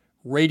at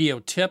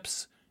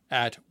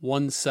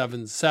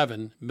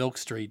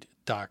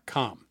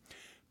radiotips@177milkstreet.com.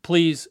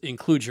 Please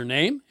include your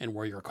name and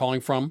where you're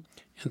calling from,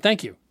 and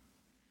thank you.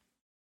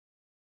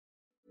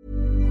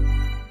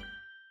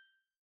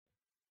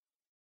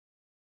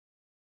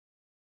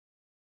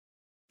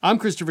 I'm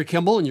Christopher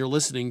Kimball, and you're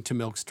listening to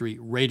Milk Street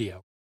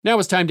Radio. Now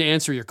it's time to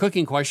answer your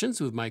cooking questions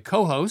with my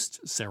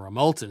co-host, Sarah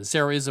Moulton.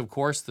 Sarah is, of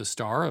course, the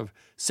star of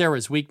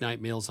Sarah's Weeknight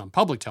Meals on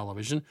public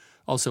television,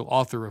 also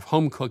author of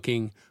Home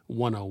Cooking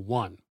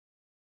 101.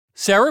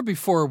 Sarah,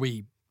 before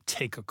we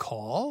take a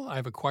call, I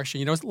have a question.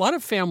 You know, a lot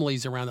of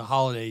families around the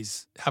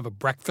holidays have a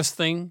breakfast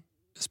thing,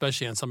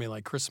 especially on something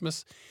like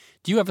Christmas.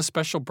 Do you have a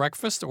special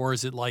breakfast, or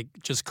is it like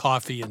just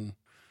coffee and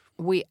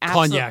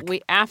cognac?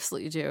 We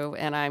absolutely do.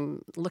 And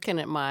I'm looking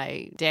at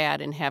my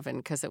dad in heaven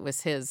because it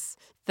was his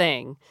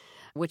thing,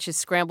 which is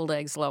scrambled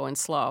eggs low and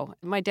slow.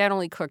 My dad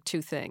only cooked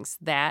two things,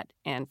 that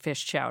and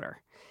fish chowder.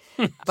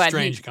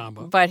 Strange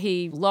combo. But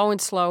he, low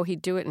and slow,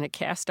 he'd do it in a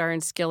cast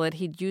iron skillet.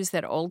 He'd use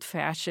that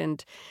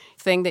old-fashioned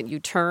thing that you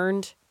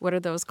turned. What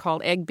are those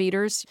called? Egg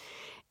beaters.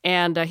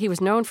 And he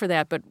was known for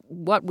that. But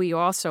what we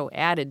also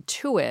added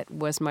to it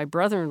was my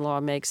brother-in-law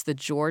makes the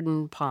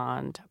Jordan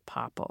Pond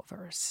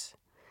popovers.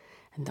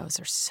 And those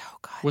are so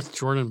good. What's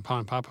Jordan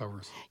Pond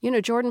popovers? You know,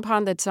 Jordan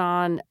Pond that's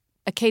on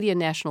Acadia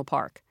National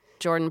Park.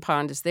 Jordan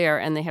Pond is there,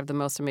 and they have the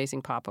most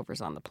amazing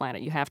popovers on the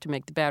planet. You have to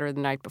make the batter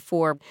the night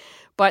before,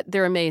 but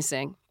they're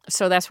amazing.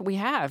 So that's what we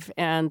have.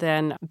 And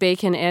then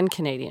bacon and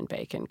Canadian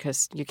bacon,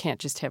 because you can't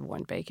just have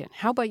one bacon.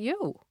 How about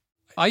you?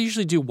 I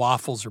usually do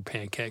waffles or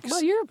pancakes.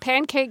 Well, you're a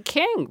pancake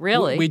king,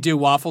 really. We do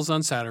waffles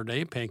on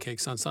Saturday,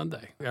 pancakes on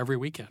Sunday, every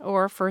weekend.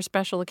 Or for a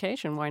special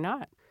occasion, why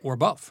not? Or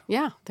both.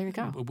 Yeah, there you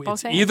go.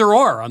 It's either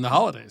or on the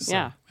holidays. So,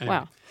 yeah, anyway.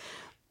 wow.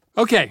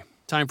 Okay,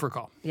 time for a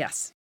call.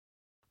 Yes.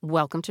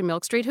 Welcome to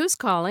Milk Street. Who's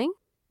calling?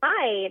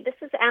 Hi, this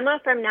is Emma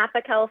from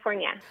Napa,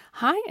 California.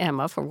 Hi,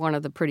 Emma, from one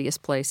of the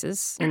prettiest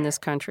places in this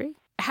country.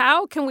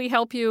 How can we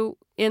help you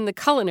in the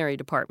culinary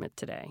department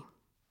today?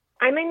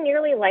 I'm a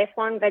nearly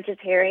lifelong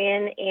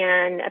vegetarian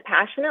and a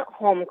passionate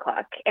home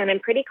cook, and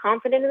I'm pretty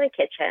confident in the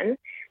kitchen,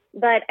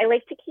 but I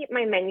like to keep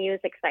my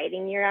menus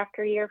exciting year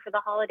after year for the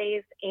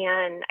holidays,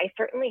 and I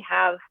certainly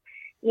have,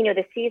 you know,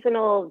 the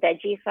seasonal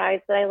veggie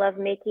sides that I love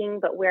making,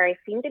 but where I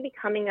seem to be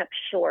coming up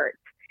short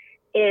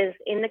is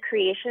in the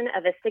creation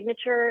of a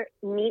signature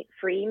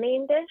meat-free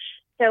main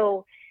dish.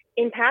 So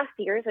in past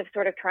years, I've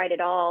sort of tried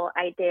it all.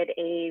 I did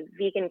a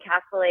vegan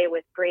cassoulet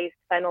with braised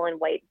fennel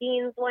and white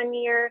beans one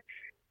year.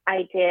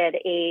 I did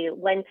a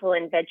lentil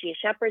and veggie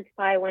shepherd's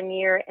pie one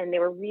year, and they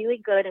were really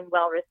good and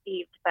well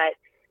received, but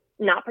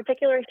not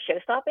particularly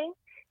show-stopping.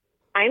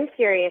 I'm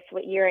curious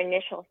what your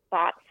initial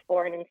thoughts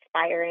for an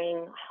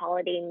inspiring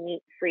holiday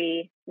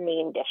meat-free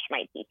main dish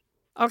might be.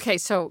 Okay,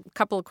 so a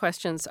couple of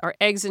questions. Are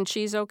eggs and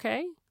cheese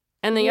okay?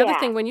 And the other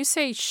thing, when you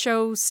say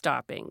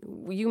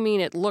show-stopping, you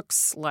mean it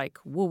looks like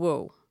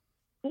woo-woo?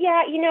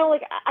 Yeah, you know,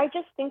 like I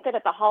just think that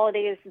at the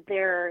holidays,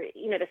 the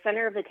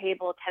center of the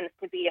table tends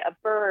to be a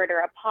bird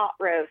or a pot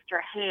roast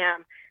or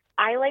ham.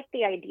 I like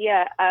the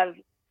idea of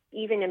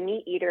even a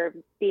meat eater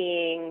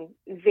being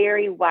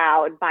very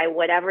wowed by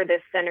whatever the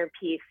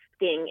centerpiece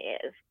thing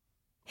is.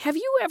 Have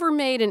you ever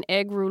made an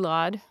egg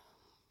roulade?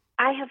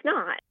 I have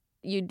not.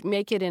 You'd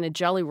make it in a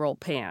jelly roll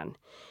pan,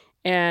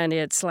 and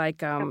it's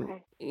like, a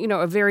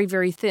very,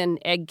 very thin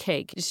egg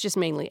cake. It's just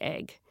mainly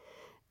egg.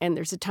 And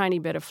there's a tiny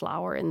bit of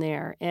flour in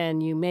there,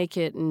 and you make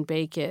it and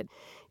bake it.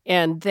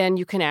 And then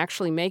you can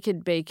actually make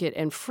it, bake it,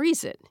 and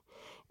freeze it.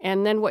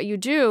 And then what you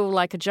do,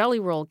 like a jelly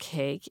roll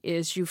cake,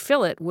 is you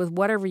fill it with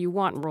whatever you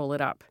want and roll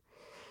it up.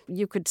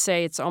 You could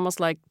say it's almost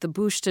like the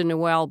bûche de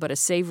Noël, but a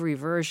savory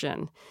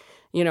version.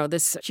 You know,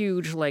 this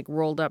huge, like,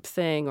 rolled-up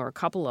thing, or a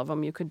couple of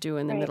them you could do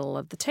in the middle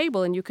of the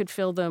table, and you could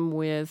fill them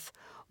with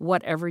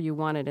whatever you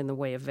wanted in the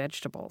way of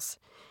vegetables.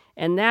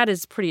 And that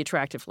is pretty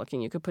attractive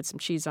looking. You could put some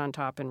cheese on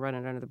top and run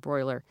it under the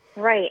broiler.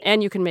 Right.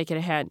 And you can make it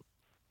ahead.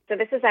 So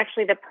this is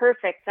actually the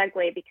perfect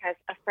segue because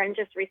a friend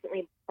just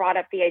recently brought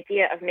up the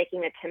idea of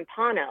making a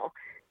timpano,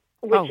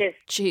 which is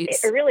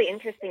a really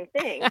interesting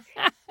thing.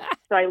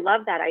 So I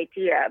love that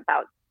idea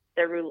about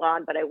the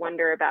roulade, but I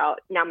wonder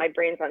about, now my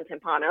brain's on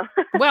timpano.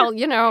 Well,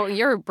 you know,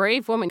 you're a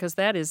brave woman because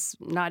that is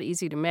not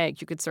easy to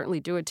make. You could certainly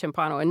do a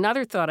timpano.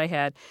 Another thought I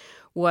had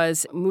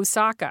was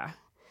moussaka,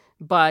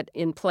 but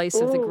in place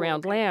of the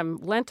ground lamb,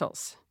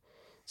 lentils.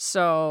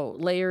 So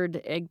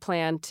layered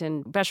eggplant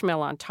and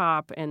bechamel on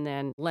top and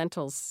then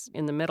lentils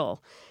in the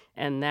middle.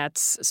 And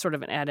that's sort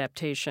of an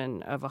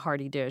adaptation of a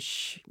hearty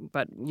dish,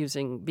 but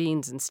using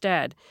beans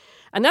instead.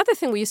 Another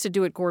thing we used to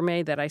do at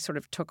Gourmet that I sort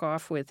of took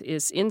off with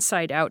is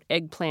inside-out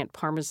eggplant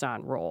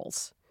Parmesan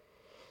rolls.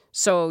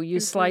 So you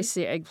slice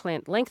the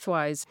eggplant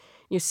lengthwise,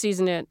 you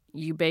season it,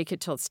 you bake it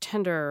till it's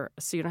tender,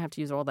 so you don't have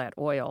to use all that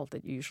oil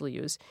that you usually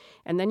use.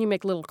 And then you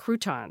make little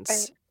croutons.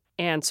 Right.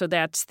 And so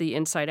that's the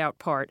inside-out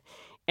part.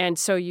 And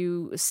so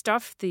you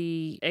stuff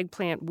the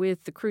eggplant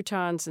with the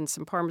croutons and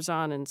some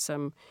Parmesan and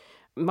some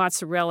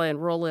mozzarella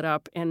and roll it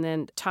up and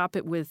then top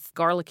it with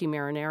garlicky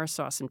marinara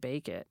sauce and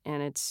bake it.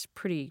 And it's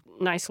pretty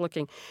nice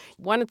looking.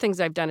 One of the things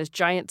I've done is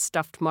giant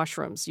stuffed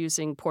mushrooms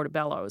using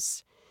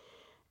portobellos.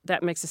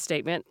 That makes a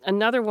statement.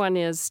 Another one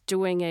is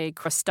doing a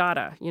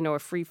crostata, a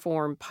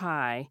free-form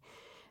pie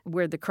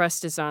where the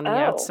crust is on the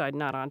outside,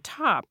 not on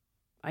top.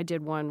 I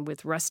did one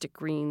with rustic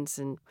greens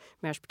and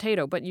mashed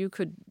potato, but you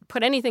could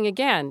put anything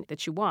again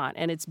that you want,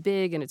 and it's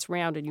big and it's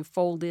round, and you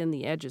fold in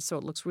the edges so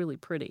it looks really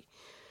pretty.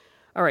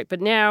 All right, but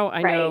now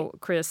I know,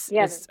 Chris,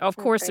 of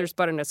course there's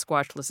butternut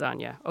squash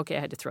lasagna. Okay, I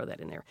had to throw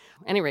that in there.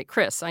 Anyway,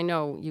 Chris, I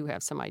know you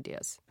have some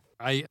ideas.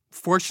 I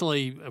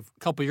fortunately, a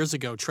couple of years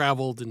ago,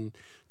 traveled to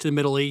the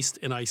Middle East,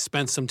 and I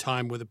spent some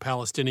time with a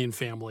Palestinian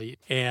family,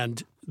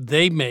 and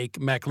they make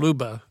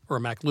maklube, or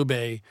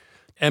maklube,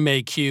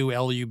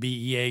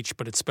 M-A-Q-L-U-B-E-H,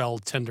 but it's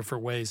spelled 10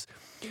 different ways.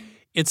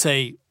 It's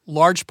a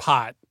large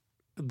pot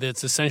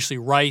that's essentially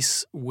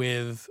rice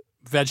with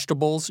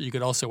vegetables. You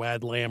could also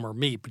add lamb or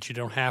meat, but you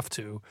don't have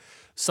to.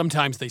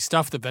 Sometimes they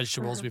stuff the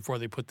vegetables before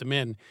they put them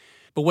in.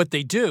 But what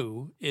they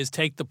do is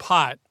take the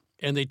pot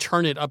and they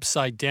turn it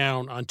upside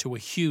down onto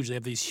they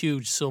have these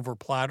huge silver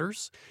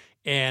platters,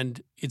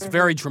 and it's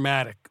very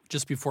dramatic.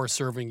 Just before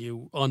serving,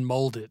 you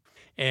unmold it.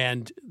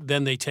 And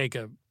then they take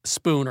a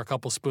spoon or a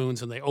couple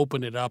spoons and they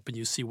open it up and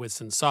you see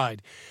what's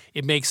inside.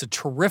 It makes a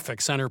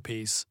terrific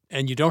centerpiece,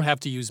 and you don't have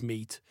to use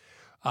meat.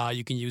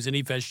 You can use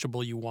any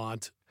vegetable you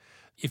want.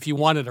 If you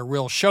wanted a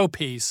real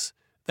showpiece,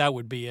 that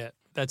would be it.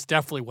 That's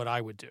definitely what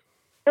I would do.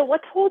 So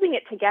what's holding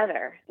it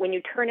together? When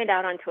you turn it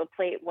out onto a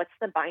plate, what's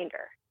the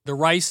binder? The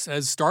rice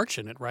has starch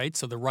in it, right?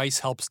 So the rice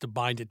helps to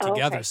bind it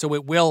together. Okay. So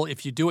it will,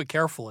 if you do it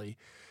carefully,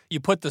 you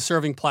put the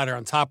serving platter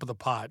on top of the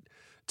pot,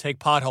 take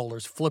pot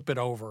holders, flip it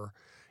over,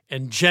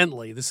 and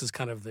gently, this is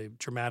kind of the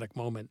dramatic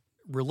moment,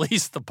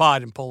 release the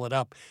pot and pull it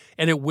up.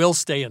 And it will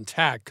stay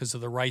intact because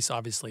the rice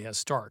obviously has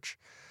starch.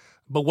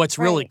 But what's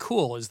really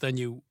cool is then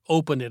you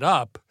open it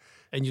up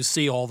and you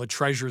see all the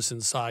treasures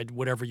inside,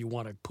 whatever you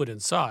want to put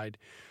inside.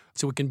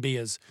 So it can be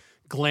as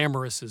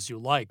glamorous as you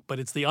like. But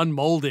it's the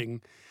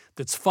unmolding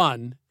that's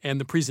fun,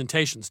 and the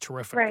presentation's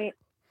terrific. Right.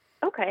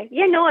 Okay.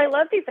 Yeah, no, I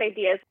love these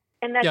ideas.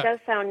 And that does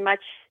sound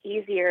much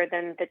easier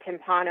than the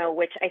timpano,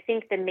 which I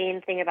think the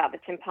main thing about the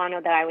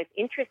timpano that I was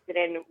interested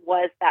in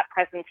was that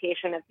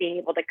presentation of being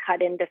able to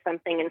cut into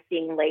something and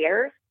seeing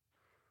layers.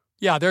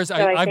 Yeah,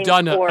 I've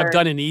done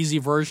an easy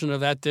version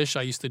of that dish.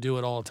 I used to do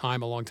it all the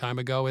time a long time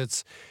ago.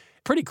 It's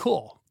pretty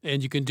cool,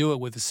 and you can do it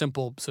with a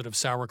simple sort of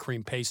sour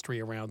cream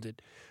pastry around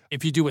it.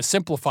 If you do a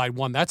simplified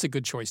one, that's a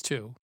good choice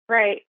too.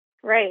 Right.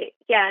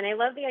 Yeah, and I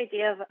love the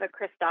idea of a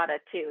crostata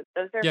too.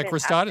 Those are fantastic.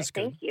 Crostata's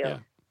good. Thank you. Yeah.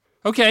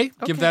 Okay,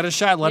 give that a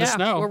shot. Let us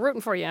know. We're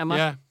rooting for you, Emma.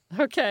 Yeah.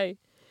 Okay.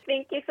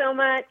 Thank you so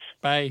much.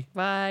 Bye.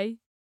 Bye.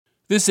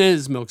 This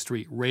is Milk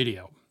Street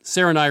Radio.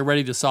 Sarah and I are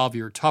ready to solve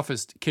your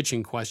toughest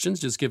kitchen questions.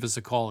 Just give us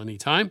a call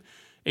anytime.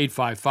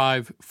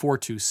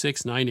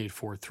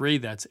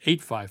 855-426-9843. That's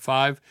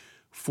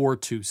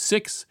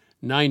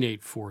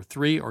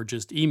 855-426-9843. Or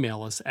just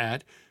email us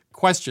at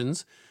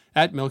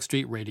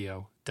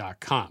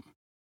questions@milkstreetradio.com.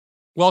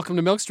 Welcome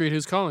to Milk Street.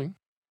 Who's calling?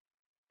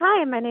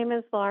 Hi, my name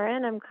is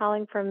Lauren. I'm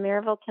calling from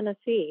Maryville,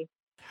 Tennessee.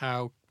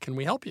 How can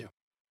we help you?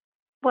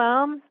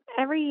 Well,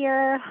 every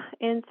year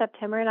in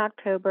September and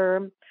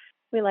October,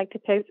 we like to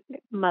pick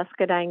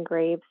muscadine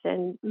grapes,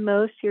 and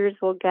most years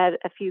we'll get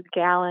a few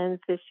gallons.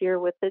 This year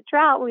with the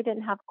drought, we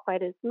didn't have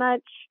quite as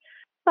much,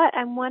 but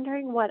I'm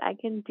wondering what I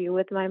can do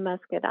with my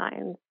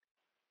muscadines.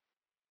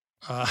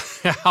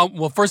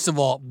 Well, first of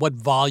all, what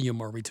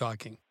volume are we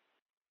talking?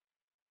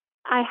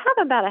 I have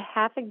about a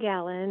half a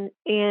gallon,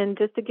 and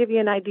just to give you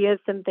an idea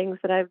of some things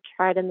that I've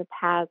tried in the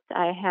past,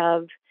 I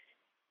have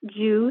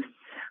juice.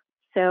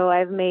 So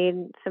I've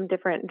made some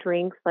different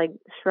drinks like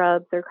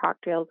shrubs or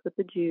cocktails with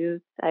the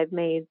juice. I've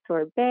made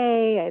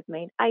sorbet. I've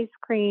made ice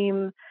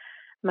cream.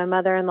 My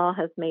mother-in-law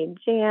has made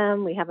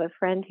jam. We have a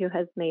friend who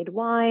has made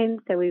wine.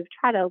 So we've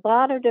tried a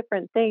lot of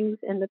different things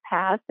in the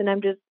past, and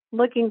I'm just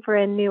looking for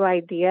a new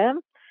idea.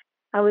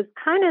 I was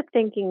kind of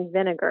thinking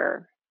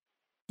vinegar.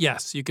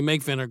 Yes, you can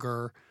make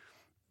vinegar.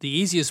 The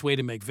easiest way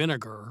to make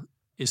vinegar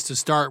is to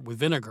start with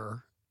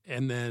vinegar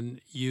and then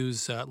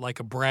use like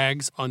a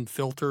Bragg's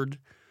unfiltered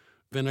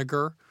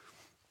vinegar,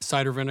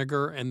 cider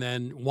vinegar, and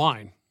then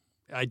wine.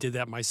 I did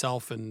that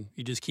myself, and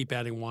you just keep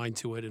adding wine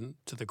to it and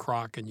to the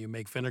crock, and you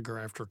make vinegar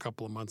after a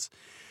couple of months.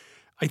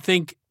 I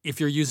think if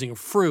you're using a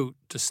fruit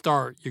to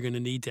start, you're going to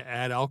need to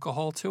add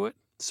alcohol to it.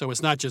 So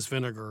it's not just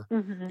vinegar.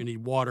 Mm-hmm. You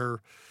need water,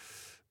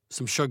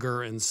 some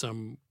sugar, and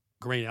some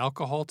grain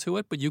alcohol to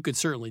it, but you could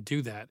certainly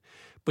do that.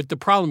 But the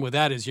problem with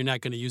that is you're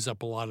not going to use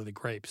up a lot of the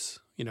grapes.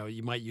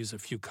 You might use a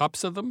few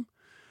cups of them.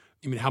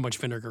 I mean, how much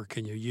vinegar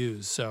can you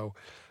use? So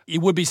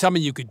it would be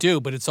something you could do,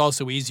 but it's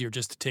also easier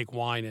just to take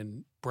wine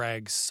and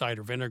Bragg's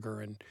cider vinegar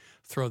and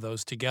throw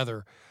those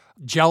together.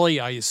 Jelly,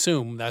 I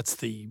assume that's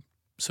the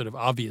sort of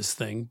obvious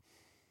thing.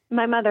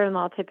 My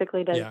mother-in-law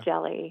typically does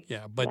jelly.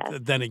 Yeah,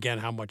 but then again,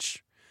 how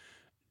much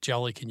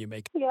jelly can you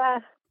make? Yeah.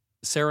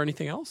 Sarah,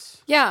 anything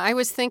else? Yeah, I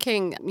was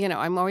thinking,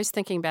 I'm always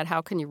thinking about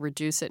how can you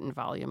reduce it in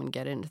volume and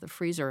get it into the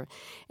freezer.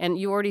 And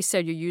you already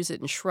said you use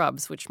it in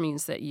shrubs, which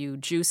means that you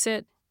juice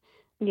it.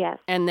 Yes.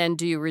 And then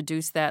do you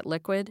reduce that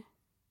liquid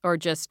or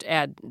just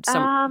add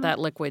some that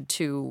liquid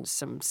to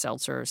some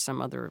seltzer or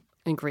some other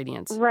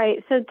ingredients?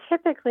 Right. So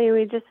typically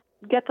we just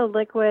get the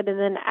liquid and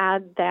then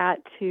add that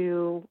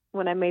to,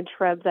 when I made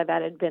shrubs, I've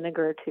added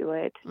vinegar to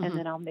it, and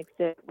then I'll mix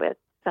it with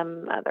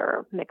some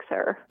other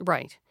mixer.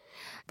 Right.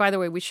 By the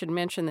way, we should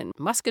mention that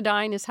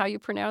muscadine is how you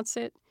pronounce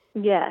it.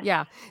 Yes.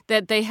 Yeah,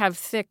 that they have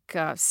thick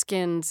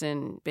skins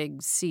and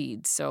big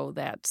seeds, so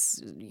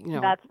that's,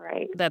 That's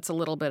right. That's a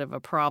little bit of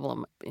a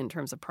problem in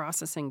terms of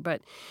processing.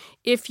 But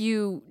if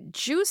you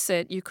juice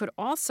it, you could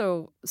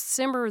also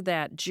simmer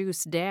that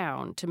juice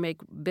down to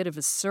make a bit of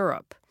a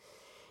syrup,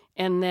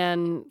 and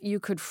then you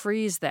could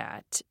freeze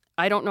that.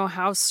 I don't know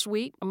how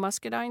sweet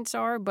muscadines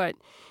are, but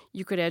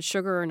you could add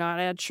sugar or not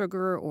add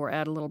sugar, or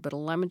add a little bit of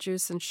lemon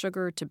juice and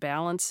sugar to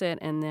balance it,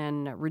 and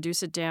then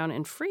reduce it down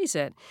and freeze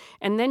it.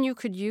 And then you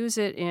could use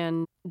it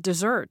in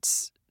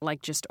desserts,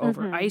 like just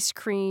over ice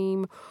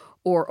cream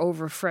or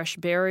over fresh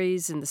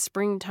berries in the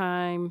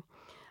springtime.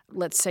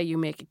 Let's say you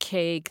make a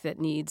cake that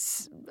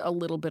needs a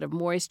little bit of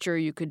moisture.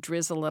 You could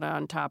drizzle it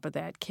on top of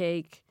that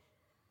cake.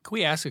 Can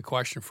we ask a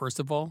question, first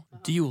of all?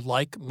 Do you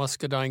like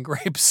muscadine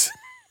grapes?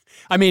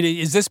 I mean,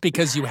 is this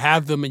because you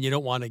have them and you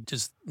don't want to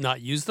just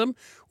not use them,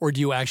 or do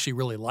you actually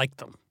really like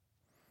them?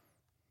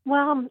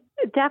 Well,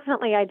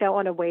 definitely I don't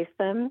want to waste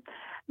them,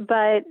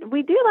 but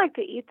we do like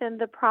to eat them.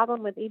 The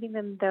problem with eating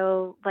them,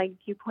 though, like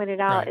you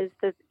pointed out, is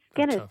the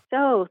skin is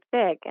so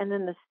thick, and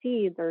then the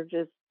seeds are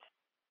just,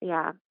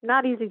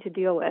 not easy to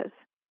deal with.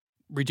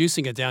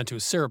 Reducing it down to a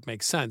syrup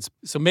makes sense.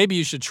 So maybe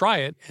you should try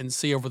it and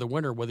see over the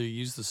winter whether you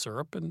use the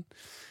syrup. And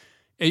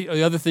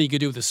the other thing you could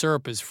do with the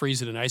syrup is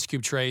freeze it in ice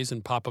cube trays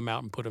and pop them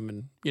out and put them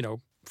in,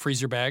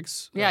 freezer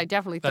bags. Yeah, I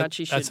definitely thought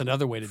you should. That's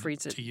another way to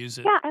freeze it. To use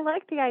it. Yeah, I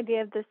like the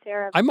idea of the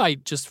syrup. I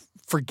might just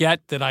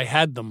forget that I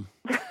had them.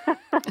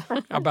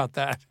 How about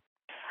that?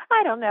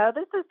 I don't know.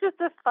 This is just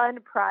a fun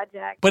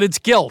project. But it's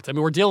guilt. I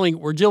mean, we're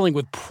dealing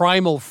with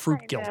primal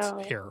fruit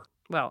guilt here.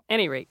 Well, at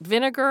any rate,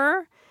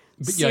 vinegar.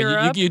 But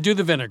syrup. you do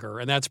the vinegar,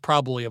 and that's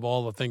probably of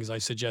all the things I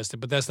suggested,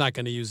 but that's not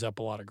going to use up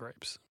a lot of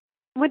grapes.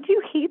 Would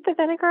you heat the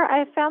vinegar?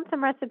 I found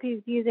some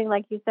recipes using,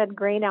 like you said,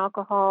 grain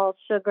alcohol,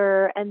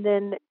 sugar, and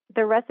then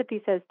the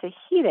recipe says to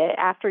heat it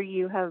after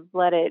you have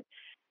let it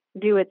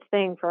do its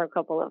thing for a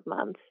couple of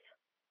months.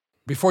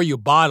 Before you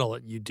bottle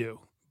it, you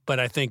do.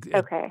 But I think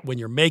when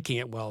you're making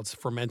it, while it's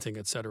fermenting,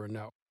 et cetera,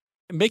 no.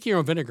 Making your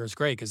own vinegar is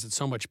great because it's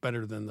so much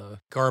better than the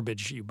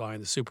garbage you buy in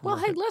the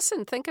supermarket. Well, hey,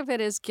 listen, think of it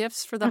as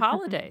gifts for the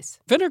holidays.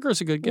 Vinegar is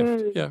a good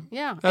gift. Yeah.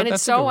 Yeah, and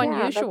it's so unusual.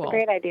 Yeah, that's a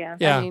great idea.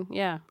 Yeah. I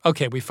mean,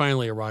 Okay, we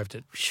finally arrived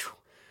at.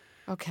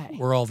 Okay.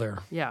 We're all there.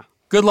 Yeah.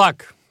 Good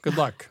luck. Good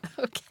luck.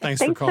 Okay.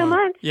 Thanks for calling. so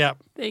much. Yeah.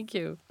 Thank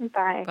you.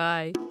 Bye.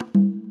 Bye.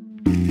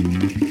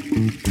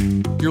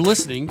 You're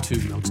listening to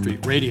Milk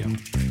Street Radio.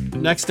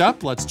 Next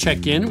up, let's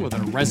check in with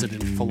our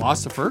resident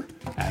philosopher,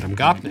 Adam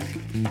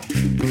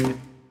Gopnik.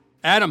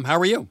 Adam, how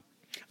are you?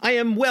 I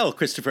am well,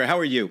 Christopher. How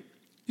are you?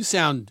 You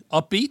sound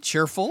upbeat,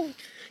 cheerful.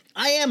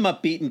 I am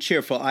upbeat and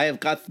cheerful. I have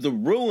got the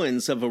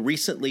ruins of a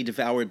recently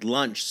devoured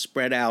lunch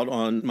spread out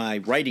on my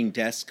writing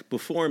desk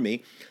before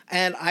me,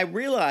 and I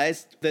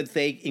realized that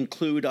they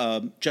include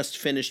a just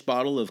finished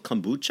bottle of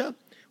kombucha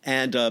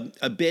and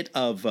a bit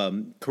of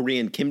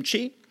Korean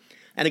kimchi.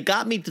 And it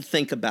got me to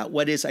think about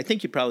what is, I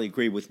think you probably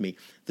agree with me,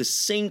 the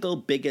single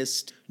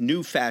biggest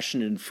new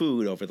fashion in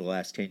food over the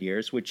last 10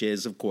 years, which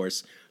is, of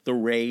course, the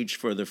rage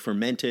for the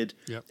fermented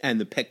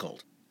and the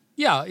pickled.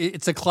 Yeah,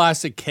 it's a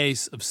classic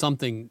case of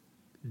something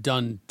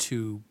done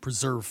to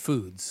preserve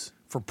foods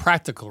for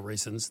practical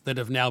reasons that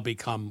have now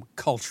become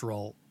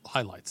cultural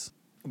highlights.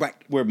 Right.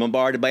 We're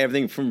bombarded by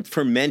everything from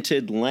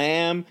fermented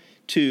lamb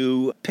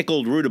to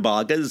pickled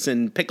rutabagas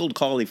and pickled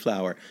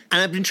cauliflower.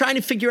 And I've been trying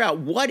to figure out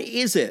what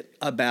is it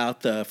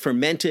about the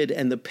fermented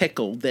and the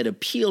pickled that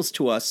appeals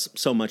to us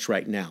so much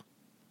right now.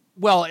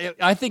 Well,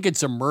 I think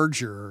it's a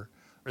merger.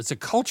 It's a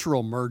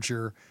cultural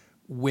merger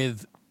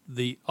with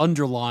the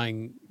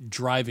underlying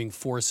driving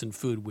force in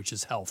food, which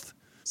is health.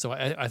 So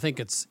I think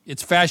it's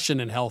fashion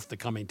and health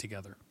coming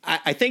together.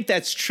 I think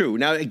that's true.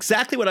 Now,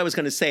 exactly what I was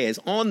going to say is,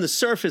 on the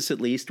surface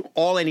at least,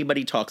 all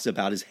anybody talks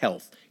about is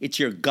health. It's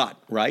your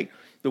gut, right?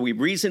 The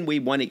reason we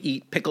want to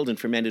eat pickled and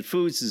fermented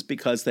foods is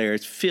because they're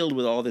filled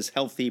with all this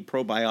healthy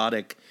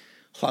probiotic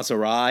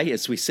chazarai,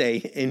 as we say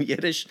in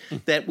Yiddish,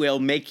 that will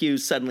make you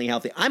suddenly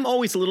healthy. I'm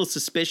always a little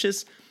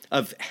suspicious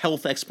of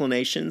health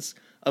explanations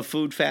of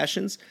food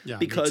fashions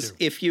because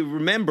if you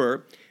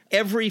remember,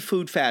 Every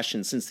food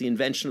fashion since the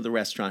invention of the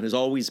restaurant has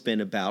always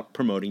been about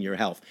promoting your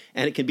health.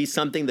 And it can be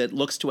something that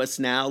looks to us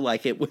now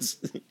like it was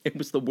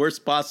the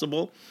worst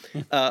possible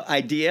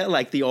idea,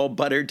 like the all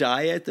butter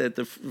diet that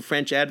the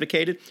French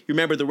advocated. You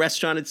remember the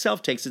restaurant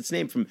itself takes its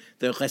name from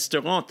the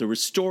restaurant, the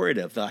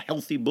restorative, the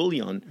healthy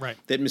bouillon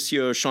that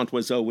Monsieur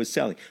Chantoiseau was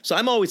selling. So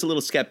I'm always a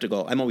little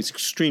skeptical. I'm always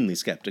extremely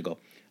skeptical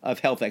of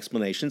health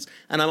explanations.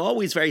 And I'm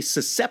always very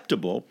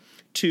susceptible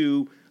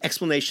to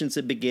explanations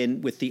that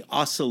begin with the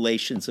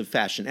oscillations of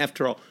fashion.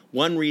 After all,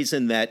 one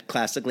reason that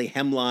classically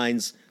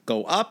hemlines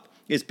go up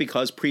is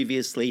because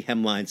previously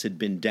hemlines had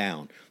been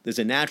down. There's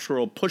a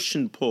natural push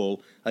and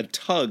pull, a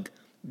tug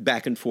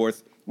back and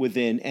forth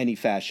within any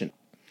fashion.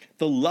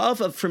 The love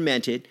of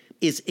fermented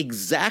is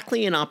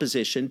exactly in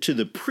opposition to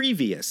the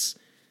previous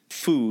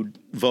food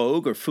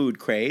vogue or food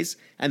craze,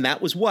 and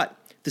that was what?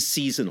 The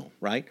seasonal,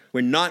 right?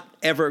 We're not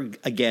ever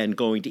again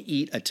going to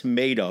eat a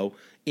tomato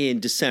in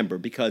December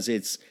because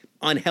it's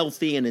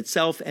unhealthy in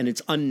itself and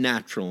it's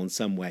unnatural in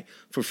some way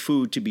for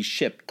food to be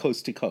shipped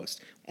coast to coast.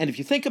 And if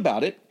you think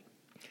about it,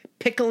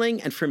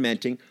 pickling and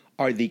fermenting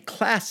are the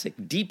classic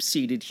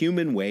deep-seated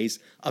human ways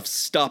of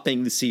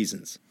stopping the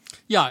seasons.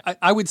 Yeah,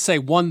 I would say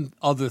one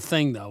other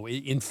thing, though,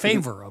 in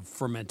favor of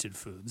fermented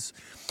foods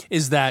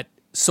is that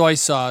soy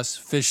sauce,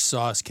 fish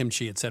sauce,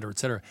 kimchi, et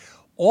cetera,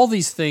 all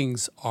these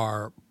things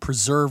are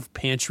preserved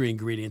pantry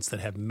ingredients that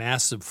have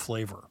massive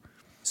flavor.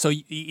 So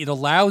it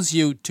allows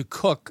you to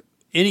cook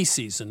any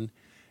season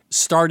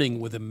starting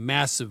with a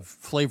massive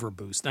flavor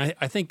boost. And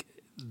I think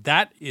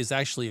that is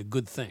actually a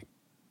good thing.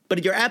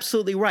 But you're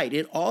absolutely right.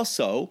 It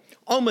also,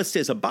 almost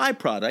as a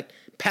byproduct,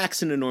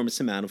 packs an enormous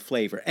amount of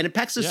flavor. And it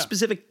packs a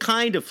specific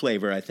kind of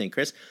flavor, I think,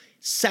 Chris.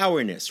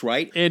 Sourness,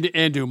 right? And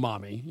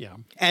umami, yeah.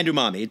 And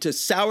umami. It's a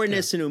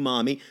sourness and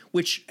umami,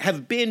 which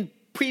have been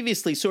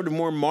previously sort of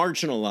more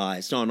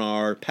marginalized on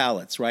our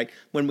palates, right?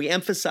 When we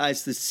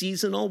emphasize the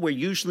seasonal, we're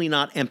usually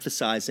not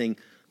emphasizing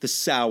the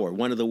sour.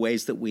 One of the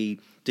ways that we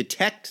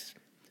detect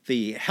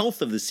the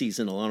health of the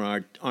seasonal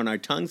on our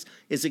tongues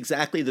is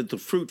exactly that the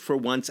fruit for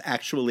once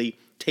actually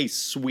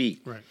tastes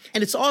sweet. Right.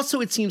 And it's also,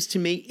 it seems to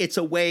me, it's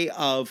a way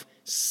of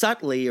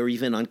subtly or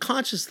even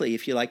unconsciously,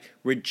 if you like,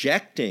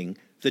 rejecting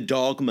the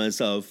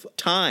dogmas of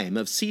time,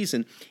 of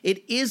season.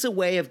 It is a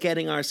way of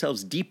getting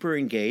ourselves deeper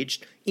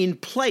engaged in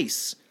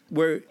place.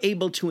 We're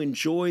able to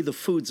enjoy the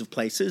foods of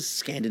places,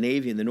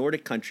 Scandinavia and the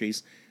Nordic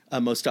countries,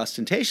 most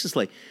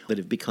ostentatiously, that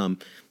have become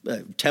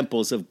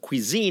temples of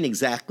cuisine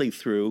exactly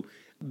through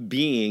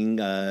being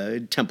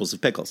temples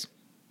of pickles.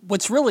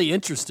 What's really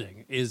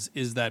interesting is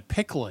that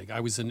pickling.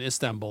 I was in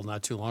Istanbul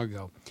not too long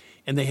ago,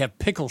 and they have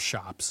pickle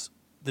shops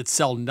that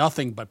sell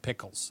nothing but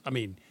pickles. I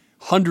mean,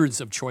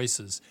 hundreds of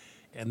choices,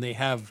 and they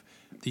have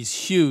these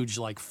huge,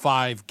 like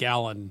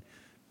 5-gallon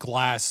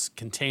glass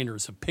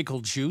containers of pickle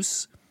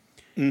juice,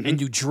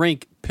 and you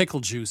drink pickle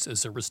juice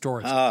as a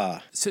restorative.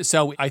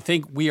 So I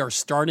think we are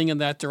starting in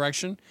that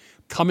direction.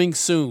 Coming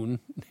soon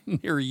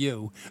near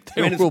you,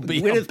 there will be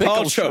a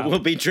pickle shop. We'll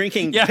be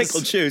drinking pickle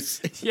juice.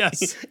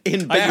 Yes.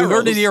 In barrels. You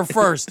heard it here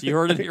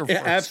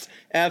first.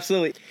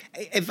 Absolutely.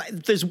 If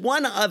there's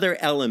one other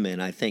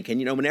element, I think,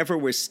 and whenever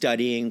we're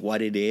studying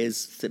what it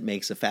is that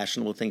makes a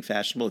fashionable thing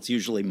fashionable, it's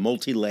usually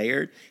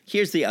multi-layered.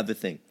 Here's the other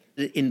thing.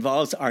 It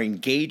involves our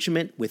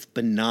engagement with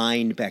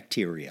benign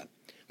bacteria.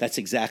 That's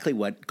exactly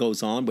what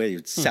goes on, whether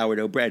it's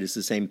sourdough bread, it's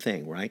the same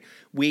thing, right?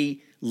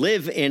 We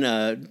live in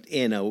a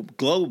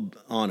globe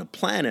on a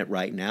planet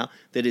right now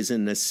that is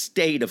in a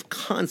state of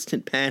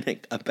constant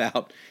panic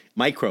about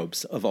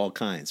microbes of all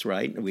kinds,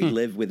 right? We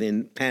live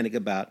within panic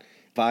about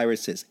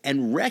viruses,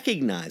 and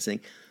recognizing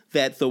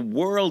that the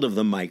world of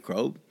the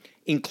microbe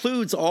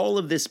includes all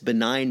of this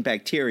benign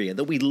bacteria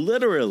that we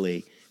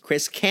literally,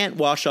 Chris, can't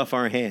wash off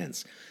our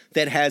hands,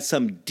 that has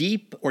some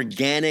deep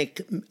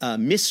organic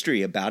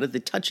mystery about it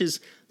that touches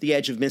the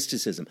edge of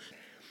mysticism.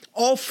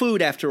 All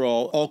food, after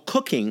all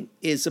cooking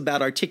is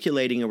about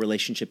articulating a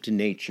relationship to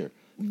nature.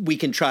 We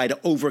can try to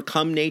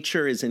overcome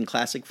nature, as in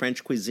classic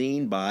French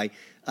cuisine, by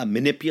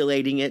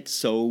manipulating it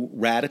so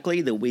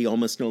radically that we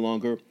almost no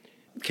longer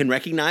can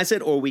recognize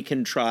it, or we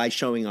can try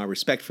showing our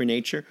respect for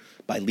nature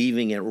by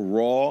leaving it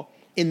raw.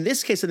 In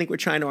this case, I think we're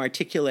trying to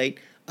articulate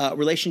a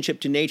relationship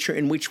to nature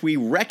in which we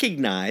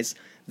recognize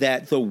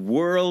that the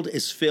world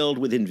is filled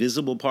with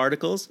invisible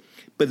particles,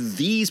 but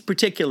these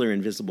particular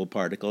invisible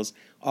particles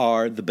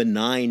are the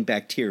benign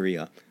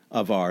bacteria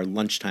of our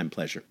lunchtime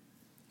pleasure.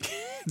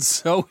 It's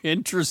so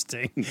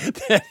interesting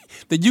that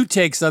you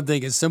take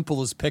something as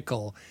simple as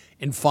pickle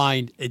and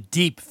find a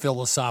deep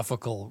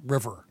philosophical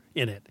river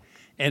in it.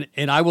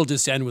 And I will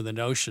just end with a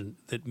notion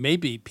that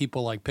maybe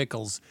people like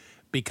pickles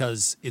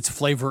because it's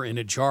flavor in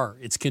a jar.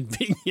 It's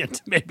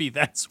convenient. Maybe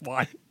that's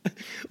why.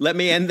 Let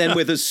me end then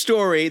with a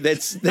story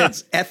that's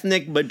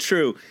ethnic but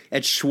true.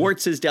 At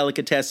Schwartz's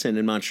Delicatessen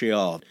in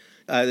Montreal,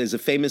 there's a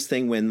famous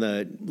thing when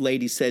the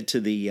lady said to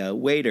the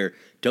waiter,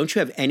 "Don't you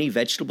have any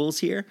vegetables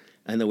here?"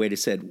 And the waiter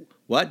said,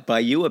 "What? By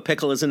you, a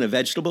pickle isn't a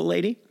vegetable,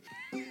 lady?"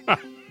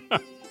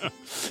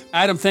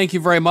 Adam, thank you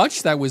very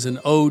much. That was an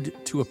ode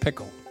to a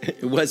pickle.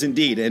 It was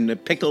indeed, and a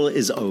pickle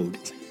is ode.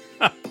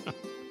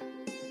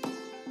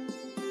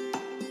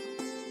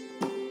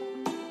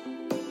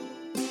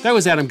 That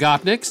was Adam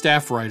Gopnik,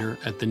 staff writer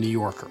at The New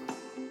Yorker.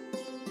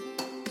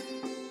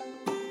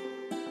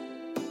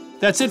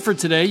 That's it for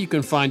today. You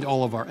can find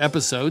all of our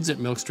episodes at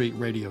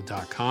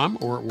milkstreetradio.com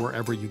or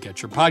wherever you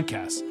get your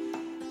podcasts.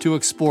 To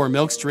explore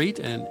Milk Street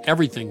and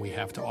everything we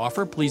have to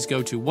offer, please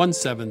go to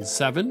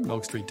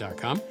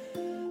 177milkstreet.com.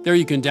 There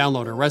you can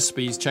download our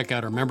recipes, check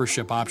out our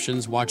membership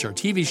options, watch our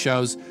TV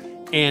shows,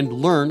 and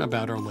learn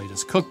about our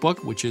latest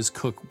cookbook, which is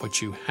Cook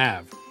What You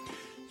Have.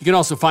 You can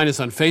also find us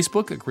on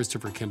Facebook at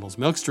Christopher Kimball's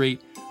Milk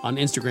Street, on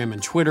Instagram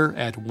and Twitter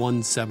at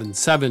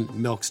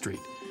 177Milk Street.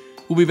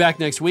 We'll be back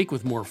next week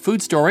with more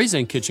food stories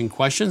and kitchen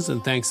questions,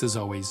 and thanks as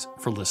always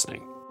for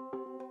listening.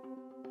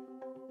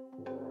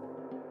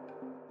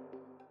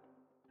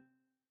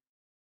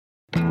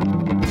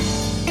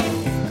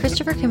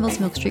 Christopher Kimball's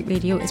Milk Street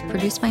Radio is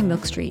produced by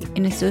Milk Street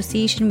in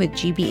association with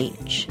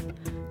GBH.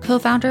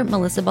 Co-founder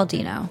Melissa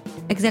Baldino.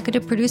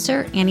 Executive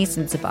producer Annie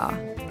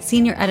Sensabaugh.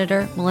 Senior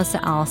editor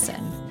Melissa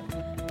Allison.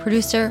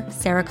 Producer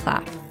Sarah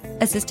Clapp.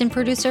 Assistant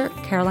producer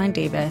Caroline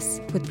Davis,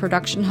 with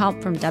production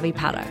help from Debbie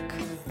Paddock.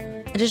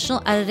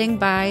 Additional editing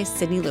by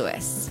Sydney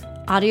Lewis.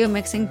 Audio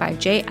mixing by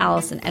Jay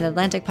Allison at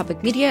Atlantic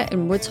Public Media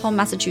in Woods Hole,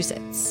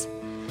 Massachusetts.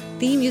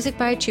 Theme music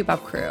by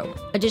Chubop Crew.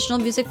 Additional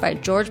music by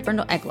George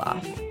Brindle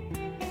Egloff.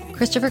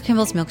 Christopher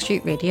Kimball's Milk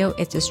Street Radio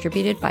is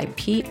distributed by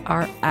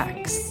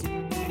PRX.